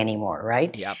that way anymore,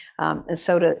 right? Yep. And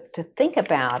so to think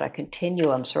about a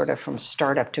continuum sort of from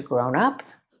startup to grown up,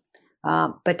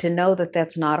 but to know that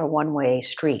that's not a one-way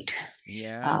street.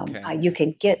 Yeah. Okay. You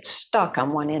can get stuck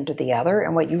on one end or the other.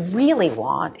 And what you really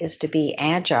want is to be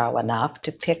agile enough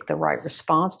to pick the right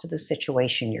response to the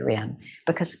situation you're in,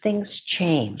 because things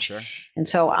change. Sure. And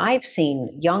so I've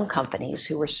seen young companies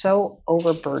who were so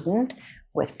overburdened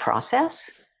with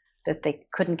process that they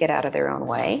couldn't get out of their own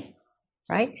way.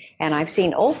 Right. And I've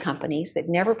seen old companies that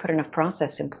never put enough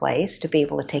process in place to be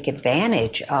able to take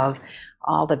advantage of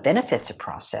all the benefits of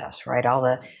process, right? All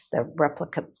the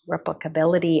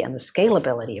replicability and the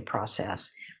scalability of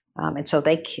process. And so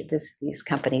these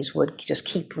companies would just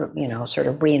keep, sort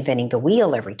of reinventing the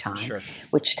wheel every time, Sure.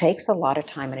 which takes a lot of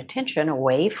time and attention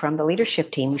away from the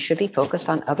leadership team, who should be focused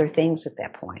on other things at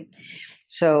that point.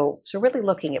 So really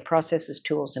looking at processes,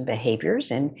 tools, and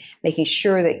behaviors, and making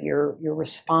sure that you're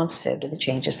responsive to the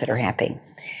changes that are happening.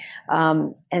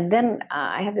 And then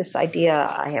I have this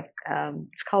idea.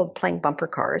 It's called playing bumper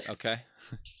cars. Okay.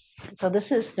 So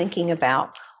this is thinking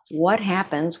about what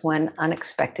happens when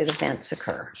unexpected events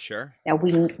occur. Sure. Now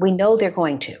we know they're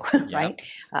going to, right?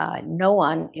 No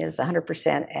one is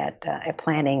 100% at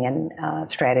planning and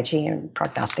strategy and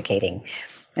prognosticating.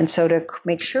 And so to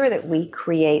make sure that we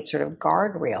create sort of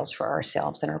guardrails for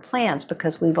ourselves and our plans,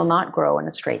 because we will not grow in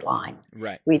a straight line.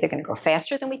 Right. We're either going to grow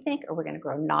faster than we think, or we're going to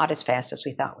grow not as fast as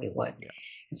we thought we would. Yeah.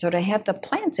 And so to have the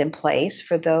plans in place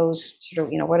for those sort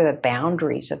of, what are the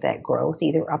boundaries of that growth,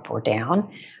 either up or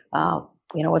down?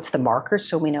 What's the markers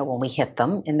so we know when we hit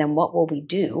them? And then what will we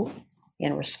do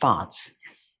in response?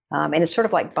 And it's sort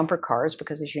of like bumper cars,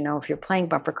 because as you know, if you're playing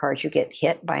bumper cars, you get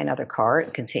hit by another car.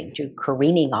 It can send you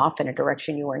careening off in a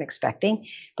direction you weren't expecting.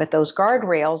 But those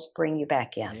guardrails bring you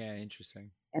back in. Yeah,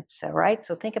 interesting. And so, right?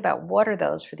 So think about what are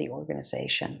those for the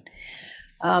organization.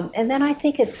 And then I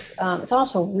think it's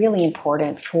also really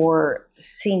important for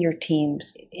senior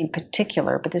teams in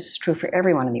particular, but this is true for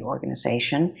everyone in the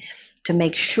organization, to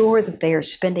make sure that they are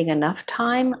spending enough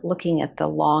time looking at the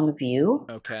long view,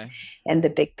 okay, and the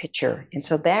big picture. And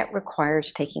so that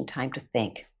requires taking time to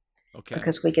think. Okay.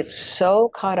 Because we get so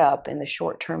caught up in the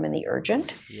short term and the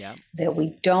urgent, Yeah. that we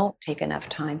don't take enough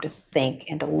time to think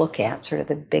and to look at sort of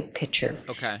the big picture.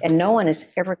 Okay. And no one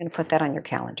is ever going to put that on your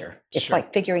calendar. It's Sure.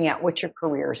 like figuring out what your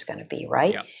career is going to be,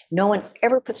 right? Yeah. No one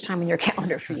ever puts time on your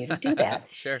calendar for you to do that.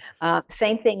 Sure.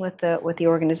 Same thing with the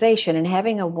organization, and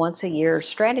having a once a year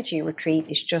strategy retreat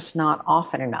is just not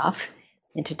often enough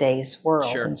in today's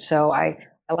world. Sure. And so I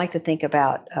like to think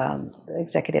about the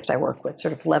executives I work with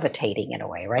sort of levitating in a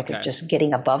way, right? Okay. They're just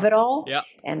getting above it all, Yeah.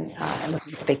 and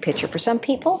looking at the big picture. For some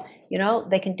people,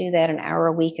 they can do that an hour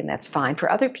a week, and that's fine.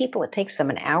 For other people, it takes them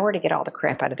an hour to get all the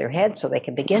crap out of their head so they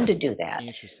can begin to do that.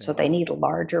 Interesting. So they need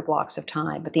larger blocks of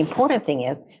time. But the important thing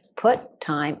is put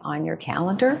time on your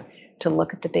calendar to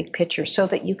look at the big picture so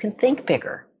that you can think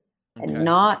bigger. Okay. And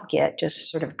not get just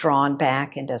sort of drawn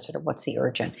back into sort of what's the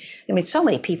urgent. I mean, so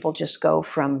many people just go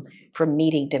from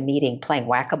meeting to meeting playing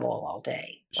whack-a-mole all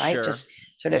day, right? Sure. Just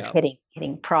sort of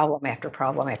hitting problem after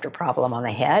problem after problem on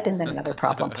the head, and then another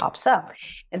problem pops up.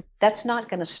 And that's not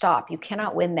going to stop. You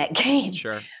cannot win that game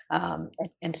Sure.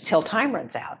 until time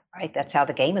runs out, right? That's how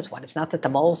the game is won. It's not that the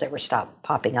moles ever stop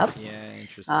popping up. Yeah,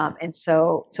 interesting. And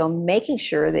so making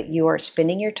sure that you are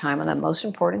spending your time on the most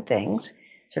important things,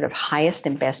 sort of highest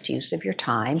and best use of your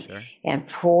time. Sure.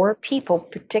 And for people,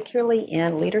 particularly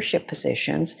in leadership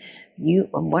positions,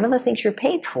 one of the things you're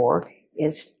paid for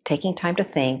is taking time to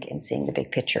think and seeing the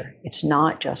big picture. It's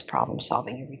not just problem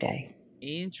solving every day.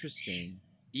 Interesting.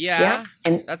 Yeah.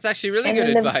 And that's actually really good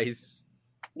advice.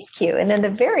 Thank you. And then the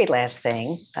very last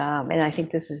thing, and I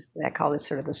think I call this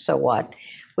sort of the so what.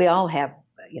 We all have,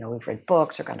 we've read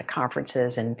books or gone to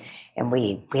conferences, and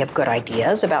we have good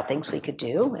ideas about things we could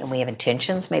do, and we have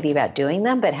intentions maybe about doing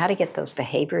them, but how to get those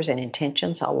behaviors and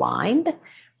intentions aligned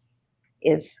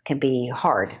can be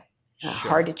hard. Sure.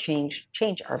 Hard to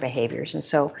change our behaviors. And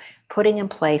so putting in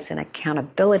place an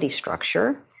accountability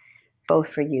structure, both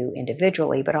for you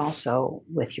individually, but also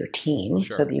with your team,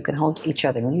 Sure. so that you can hold each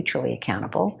other mutually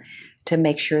accountable to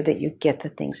make sure that you get the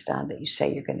things done that you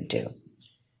say you're going to do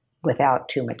without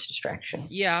too much distraction.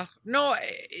 Yeah. No,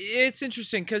 it's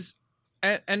interesting because,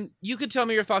 and you could tell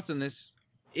me your thoughts on this,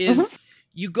 is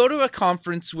you go to a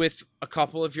conference with a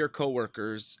couple of your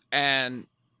coworkers, and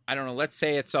I don't know, let's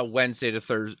say it's a Wednesday to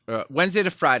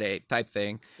Friday type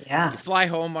thing. Yeah. You fly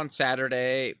home on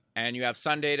Saturday and you have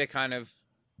Sunday to kind of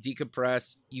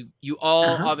decompress. You all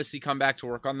obviously come back to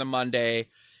work on the Monday,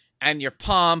 and you're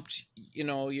pumped,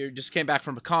 you just came back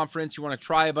from a conference, you want to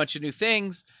try a bunch of new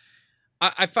things.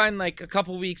 I find like a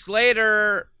couple weeks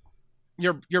later,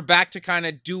 you're back to kind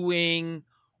of doing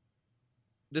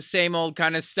the same old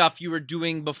kind of stuff you were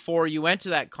doing before you went to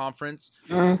that conference.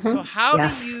 Mm-hmm. So how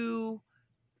do you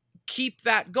keep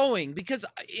that going? Because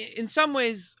in some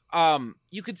ways,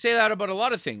 you could say that about a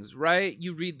lot of things, right?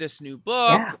 You read this new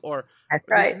book or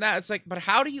this and that. It's like, but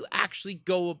how do you actually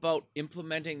go about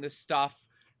implementing the stuff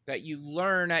that you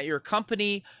learn at your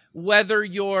company, whether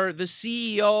you're the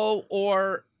CEO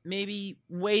or maybe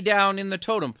way down in the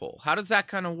totem pole? How does that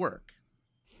kind of work?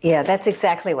 Yeah, that's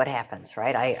exactly what happens,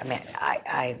 right?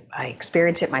 I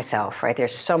experience it myself, right?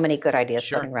 There's so many good ideas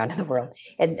floating around in the world,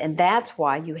 and that's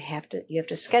why you have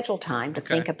to schedule time to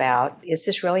think about: is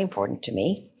this really important to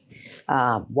me?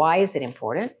 Why is it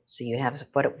important? So you have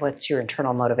what's your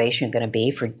internal motivation going to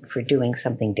be for doing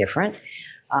something different?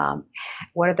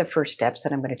 What are the first steps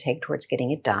that I'm going to take towards getting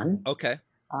it done? Okay.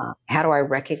 How do I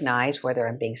recognize whether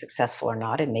I'm being successful or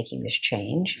not in making this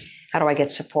change? How do I get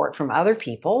support from other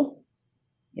people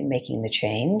in making the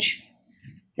change?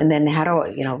 And then how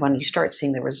do when you start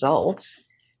seeing the results,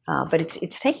 but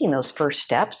it's taking those first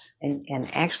steps and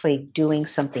actually doing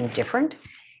something different.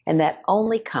 And that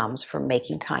only comes from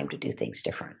making time to do things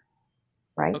different.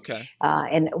 Right. Okay.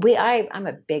 And I'm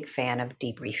a big fan of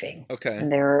debriefing. Okay.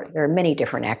 And there are many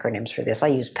different acronyms for this. I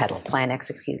use PEDAL: plan,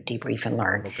 execute, debrief, and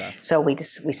learn. Okay. So we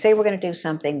say we're going to do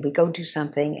something, we go do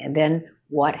something, and then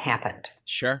what happened?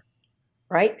 Sure.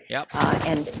 Right. Yep.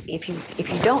 And if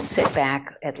you don't sit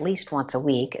back at least once a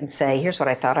week and say, here's what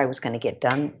I thought I was going to get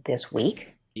done this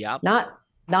week. Yep. Not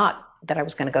that I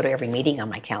was going to go to every meeting on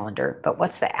my calendar, but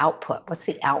what's the output? What's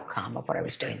the outcome of what I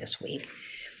was doing this week?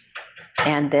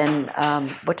 And then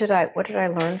what did I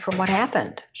learn from what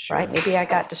happened? Sure. Right? Maybe I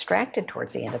got distracted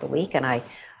towards the end of the week, and I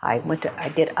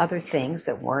did other things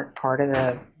that weren't part of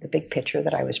the big picture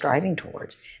that I was driving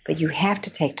towards. But you have to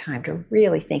take time to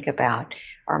really think about,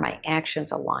 are my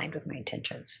actions aligned with my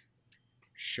intentions?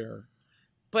 Sure.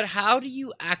 But how do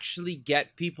you actually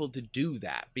get people to do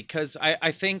that? Because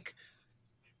I think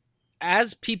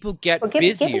as people get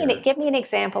busier... Give me an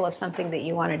example of something that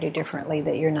you want to do differently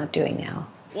that you're not doing now.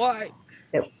 Well,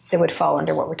 that would fall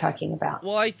under what we're talking about.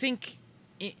 Well, I think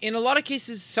in a lot of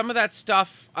cases, some of that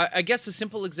stuff, I guess a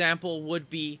simple example would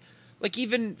be like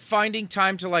even finding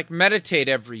time to like meditate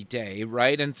every day,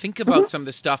 right? And think about some of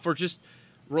the stuff or just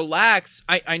relax.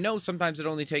 I know sometimes it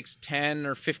only takes 10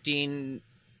 or 15,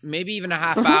 maybe even a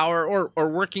half hour or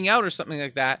working out or something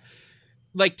like that.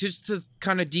 Like just to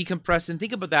kind of decompress and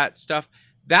think about that stuff.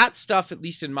 That stuff, at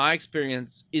least in my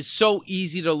experience, is so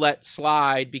easy to let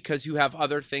slide because you have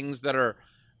other things that are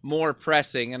more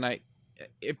pressing. And I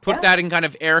put that in kind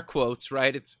of air quotes,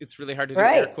 right? It's really hard to do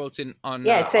air quotes on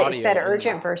audio. It's that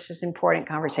urgent versus important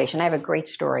conversation. I have a great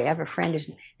story. I have a friend whose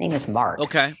name is Mark.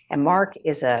 Okay. And Mark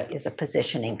is a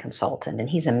positioning consultant, and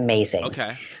he's amazing.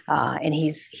 Okay. And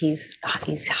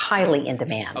he's highly in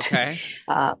demand. Okay.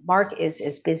 Mark is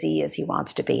as busy as he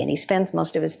wants to be, and he spends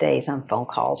most of his days on phone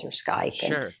calls or Skype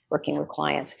and working with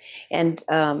clients. And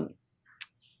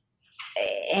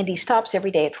he stops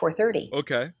every day at 4:30.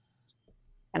 Okay.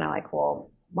 And I'm like,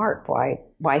 well, Mark, why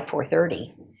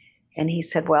 4:30? And he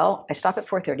said, well, I stop at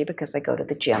 4:30 because I go to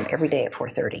the gym every day at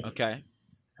 4:30. Okay.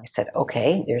 I said,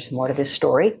 okay, there's more to this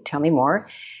story. Tell me more.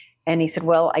 And he said,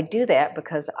 well, I do that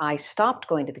because I stopped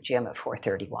going to the gym at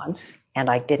 4:30 once, and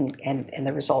I didn't, and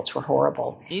the results were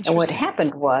horrible. And what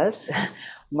happened was,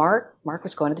 Mark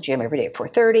was going to the gym every day at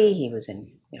 4:30. He was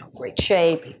in great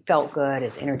shape. He felt good.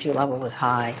 His energy level was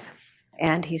high,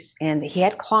 and he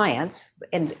had clients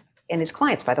and his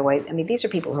clients, by the way, I mean, these are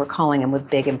people who are calling him with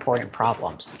big, important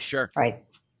problems. Sure. Right.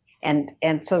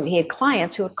 And so he had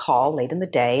clients who would call late in the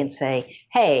day and say,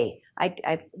 hey,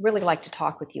 I'd really like to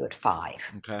talk with you at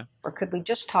 5. Okay. Or could we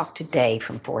just talk today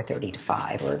from 4:30 to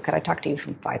 5? Or could I talk to you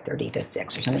from 5:30 to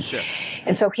 6 or something? Sure.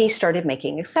 And so he started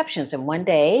making exceptions. And one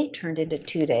day turned into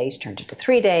 2 days, turned into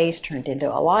 3 days, turned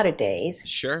into a lot of days.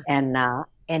 Sure.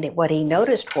 And what he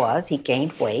noticed was he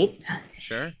gained weight.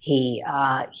 Sure. He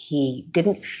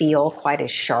didn't feel quite as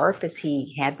sharp as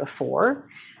he had before,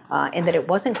 and that it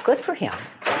wasn't good for him.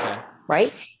 Okay.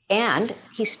 Right? And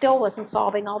he still wasn't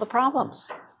solving all the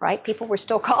problems. Right? People were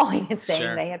still calling and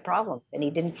saying they had problems, and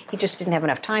he just didn't have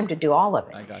enough time to do all of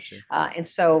it. I got you. And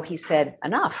so he said,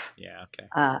 enough. Yeah.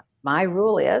 Okay. My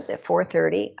rule is at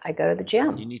 4:30 I go to the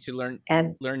gym. You need to learn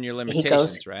your he limitations,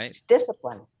 goes, right? It's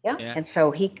discipline. Yeah. And so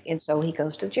he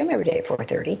goes to the gym every day at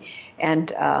 4:30,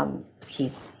 and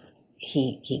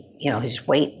his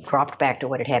weight dropped back to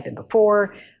what it had been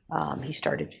before. He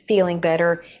started feeling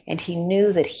better, and he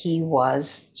knew that he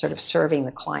was sort of serving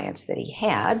the clients that he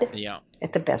had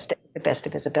at the best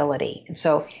of his ability. And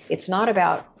so it's not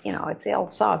about, it's the old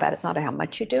saw about it's not how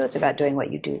much you do, it's about doing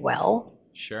what you do well.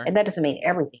 Sure. And that doesn't mean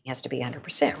everything has to be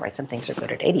 100%, right? Some things are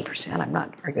good at 80%. I'm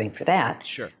not arguing for that.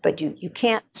 Sure. But you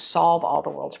can't solve all the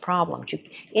world's problems.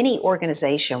 Any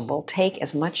organization will take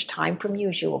as much time from you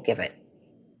as you will give it.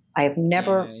 I have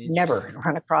never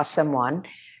run across someone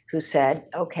who said,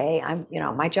 "Okay,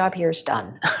 my job here is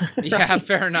done." Right? Yeah,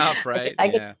 fair enough, right?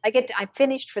 I'm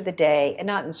finished for the day, and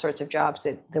not in the sorts of jobs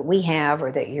that we have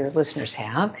or that your listeners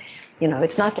have.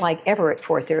 It's not like ever at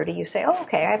 4:30 you say, "Oh,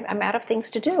 okay, I'm out of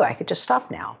things to do. I could just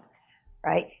stop now."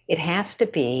 Right? It has to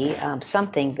be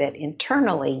something that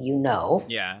internally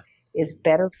is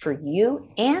better for you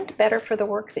and better for the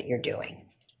work that you're doing.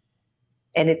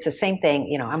 And it's the same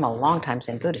thing. I'm a long time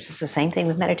Zen Buddhist. It's the same thing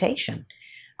with meditation.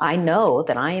 I know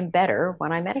that I am better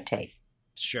when I meditate.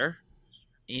 Sure.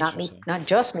 Not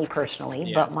just me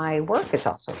personally, but my work is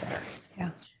also better. Yeah.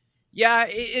 Yeah,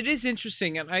 it is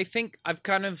interesting. And I think I've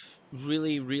kind of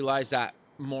really realized that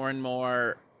more and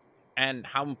more, and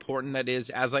how important that is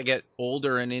as I get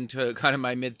older and into kind of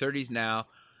my mid-30s now,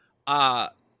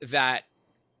 that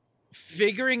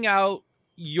figuring out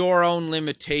your own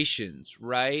limitations,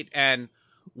 right? And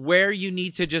where you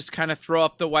need to just kind of throw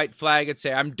up the white flag and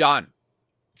say, I'm done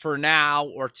for now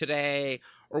or today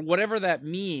or whatever that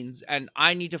means, and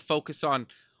I need to focus on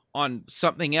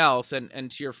something else.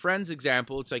 And to your friend's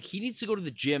example, it's like he needs to go to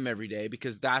the gym every day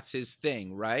because that's his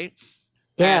thing, right?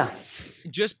 Yeah.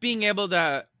 And just being able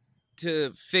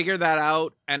to figure that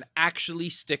out and actually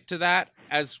stick to that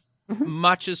as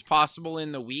much as possible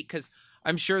in the week, because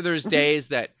I'm sure there's days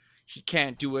that he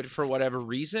can't do it for whatever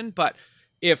reason, but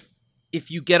if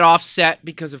you get offset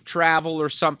because of travel or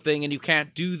something and you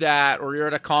can't do that, or you're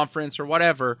at a conference or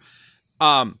whatever,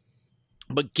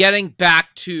 but getting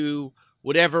back to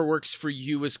whatever works for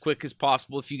you as quick as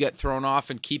possible if you get thrown off,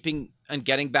 and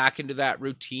getting back into that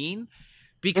routine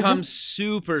becomes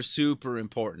super, super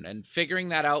important. And figuring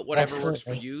that out, whatever works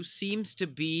for you, seems to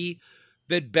be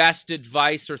the best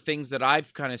advice or things that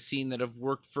I've kind of seen that have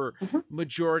worked for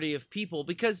majority of people.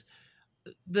 Because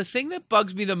the thing that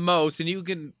bugs me the most, and you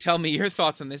can tell me your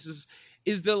thoughts on this,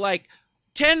 is the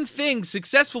 10 things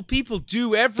successful people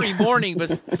do every morning,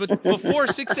 but before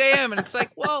 6 a.m. And it's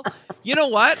like, well, you know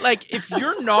what? If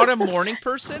you're not a morning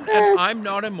person and I'm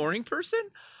not a morning person,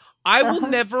 I will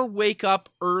never wake up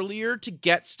earlier to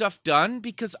get stuff done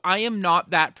because I am not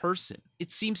that person.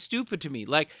 It seems stupid to me.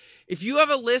 If you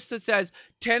have a list that says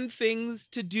 10 things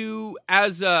to do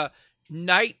as a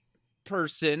night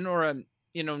person or a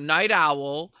night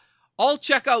owl, I'll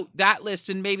check out that list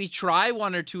and maybe try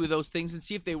one or two of those things and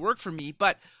see if they work for me.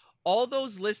 But all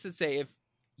those lists that say if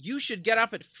you should get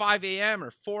up at 5 a.m.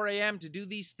 or 4 a.m. to do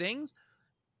these things,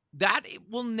 that it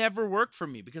will never work for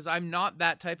me because I'm not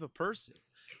that type of person.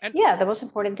 And the most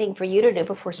important thing for you to do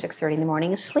before 6:30 in the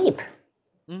morning is sleep.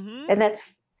 And that's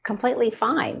completely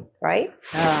fine, right?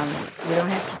 You don't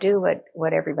have to do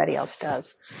what everybody else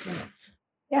does.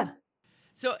 Yeah.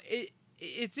 So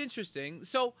it's interesting.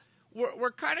 So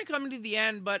we're kind of coming to the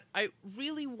end, but I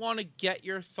really want to get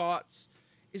your thoughts.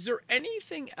 Is there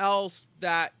anything else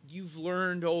that you've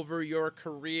learned over your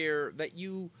career that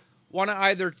you want to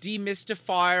either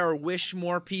demystify or wish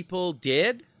more people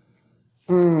did?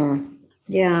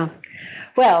 Yeah.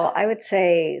 Well, I would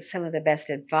say some of the best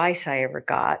advice I ever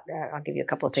got, I'll give you a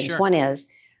couple of things. Sure. One is,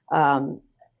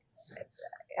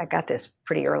 I got this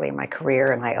pretty early in my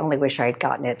career, and I only wish I had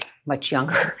gotten it much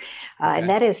younger. And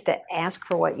that is to ask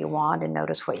for what you want and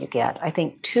notice what you get. I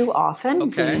think too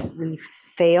often we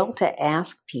fail to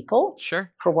ask people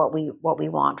for what we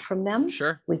want from them.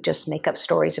 Sure. We just make up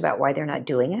stories about why they're not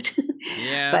doing it.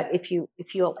 Yeah. But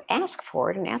if you'll ask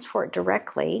for it and ask for it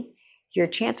directly, your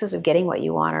chances of getting what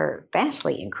you want are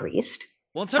vastly increased.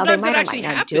 Well, sometimes it actually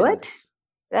happens. Do it.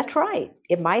 That's right.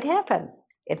 It might happen.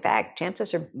 In fact,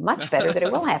 chances are much better that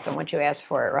it will happen once you ask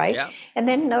for it, right? Yeah. And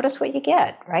then notice what you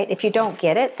get, right? If you don't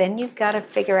get it, then you've got to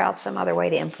figure out some other way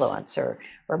to influence or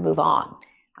move on.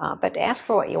 But ask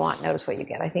for what you want, notice what you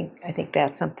get. I think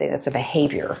that's something that's a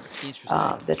behavior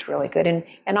that's really good.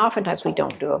 And oftentimes we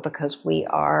don't do it because we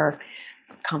are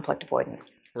conflict avoidant.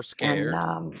 Or scared.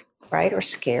 And, right, or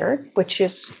scared, which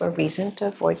is a reason to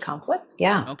avoid conflict.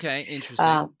 Yeah. Okay,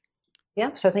 interesting.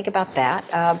 So think about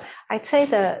that. I'd say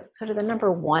the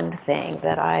number one thing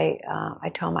that I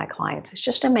tell my clients is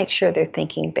just to make sure they're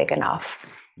thinking big enough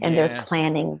and they're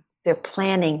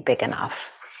planning big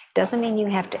enough. Doesn't mean you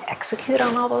have to execute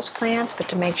on all those plans, but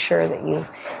to make sure that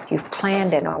you've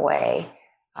planned in a way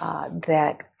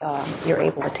that you're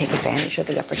able to take advantage of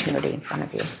the opportunity in front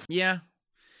of you. Yeah,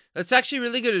 that's actually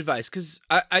really good advice, because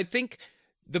I think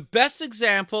the best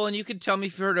example, and you can tell me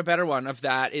if you've heard a better one of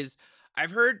that, is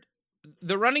I've heard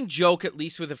the running joke, at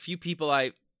least with a few people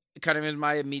I kind of in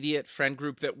my immediate friend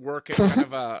group that work at kind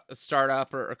of a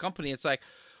startup or a company. It's like,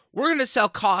 we're going to sell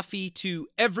coffee to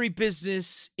every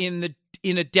business in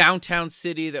a downtown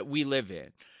city that we live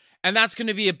in. And that's going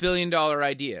to be $1 billion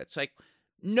idea. It's like,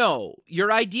 no,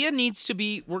 your idea needs to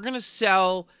be, we're going to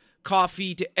sell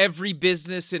coffee to every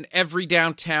business in every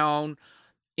downtown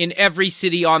in every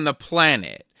city on the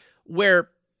planet, where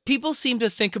people seem to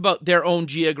think about their own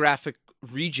geographic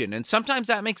region. And sometimes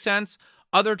that makes sense.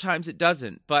 Other times it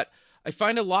doesn't. But I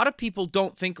find a lot of people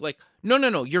don't think like,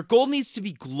 no, your goal needs to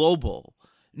be global,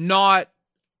 not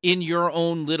in your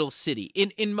own little city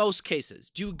in most cases.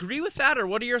 Do you agree with that, or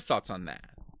what are your thoughts on that?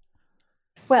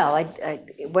 Well, I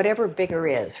whatever bigger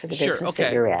is for the business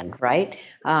that you're in, right?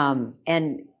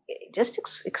 And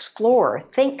just explore,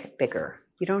 think bigger.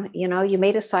 You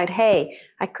may decide, hey,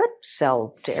 I could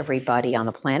sell to everybody on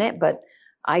the planet, but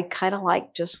I kind of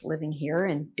like just living here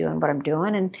and doing what I'm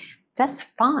doing, and that's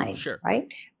fine, right?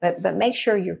 But make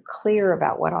sure you're clear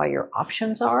about what all your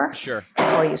options are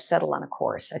before you settle on a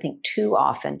course. I think too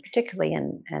often, particularly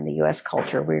in the U.S.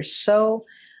 culture, we're so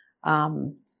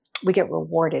we get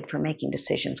rewarded for making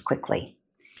decisions quickly,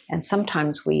 and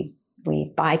sometimes we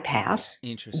bypass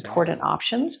important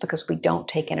options because we don't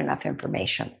take in enough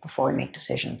information before we make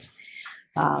decisions.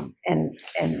 And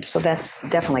so that's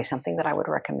definitely something that I would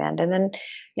recommend. And then,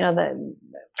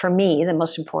 for me, the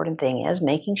most important thing is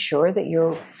making sure that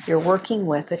you're working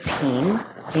with a team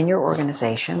in your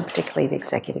organization, particularly the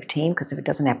executive team, because if it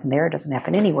doesn't happen there, it doesn't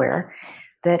happen anywhere,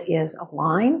 that is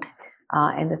aligned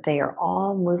and that they are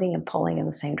all moving and pulling in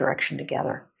the same direction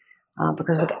together.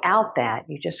 Because without that,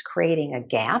 you're just creating a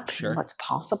gap in what's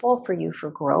possible for you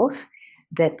for growth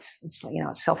that's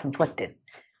self-inflicted.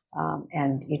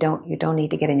 And you don't need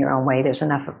to get in your own way. There's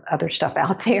enough other stuff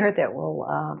out there that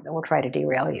will try to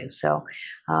derail you. So,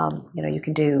 you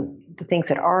can do the things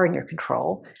that are in your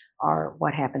control are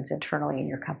what happens internally in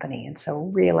your company. And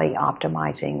so really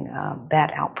optimizing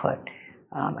that output,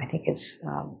 I think is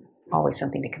always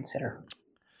something to consider.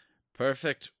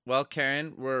 Perfect. Well,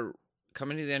 Karen, we're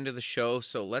coming to the end of the show.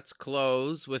 So let's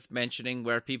close with mentioning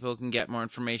where people can get more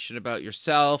information about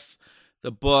yourself,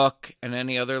 the book, and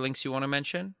any other links you want to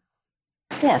mention.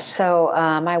 Yes, so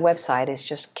my website is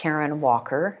just Karen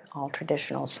Walker, all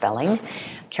traditional spelling,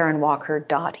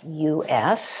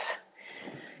 KarenWalker.us.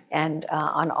 And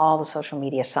on all the social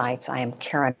media sites, I am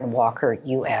Karen Walker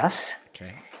US.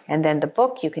 Okay. And then the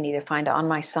book you can either find on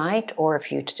my site, or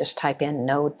if you just type in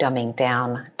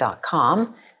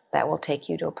nodumbingdown.com, that will take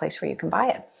you to a place where you can buy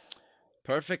it.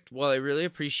 Perfect. Well, I really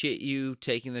appreciate you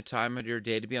taking the time of your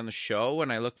day to be on the show, and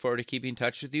I look forward to keeping in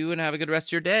touch with you, and have a good rest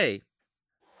of your day.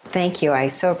 Thank you. I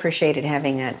so appreciated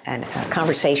having a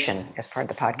conversation as part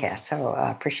of the podcast. So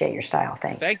appreciate your style.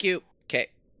 Thanks. Thank you. Okay.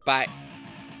 Bye.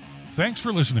 Thanks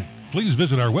for listening. Please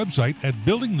visit our website at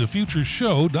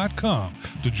buildingthefutureshow.com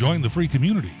to join the free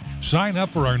community, sign up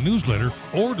for our newsletter,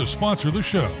 or to sponsor the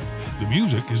show. The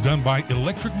music is done by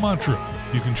Electric Mantra.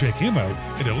 You can check him out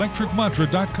at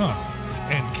electricmantra.com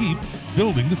and keep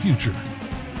building the future.